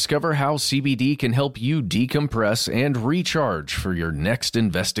today and discover how CBD can help you decompress and recharge for your next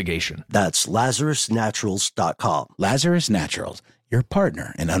investigation. That's LazarusNaturals.com. Lazarus Naturals, your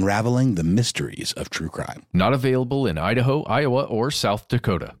partner in unraveling the mysteries of true crime. Not available in Idaho, Iowa, or South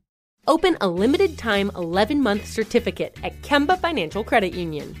Dakota. Open a limited-time 11-month certificate at Kemba Financial Credit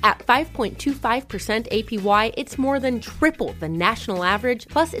Union. At 5.25% APY, it's more than triple the national average,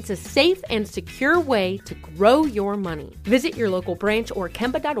 plus it's a safe and secure way to grow your money. Visit your local branch or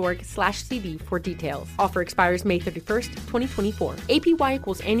kemba.org/CD for details. Offer expires May 31st, 2024. APY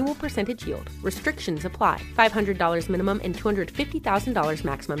equals annual percentage yield. Restrictions apply. $500 minimum and $250,000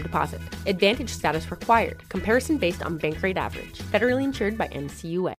 maximum deposit. Advantage status required. Comparison based on bank rate average. Federally insured by NCUA.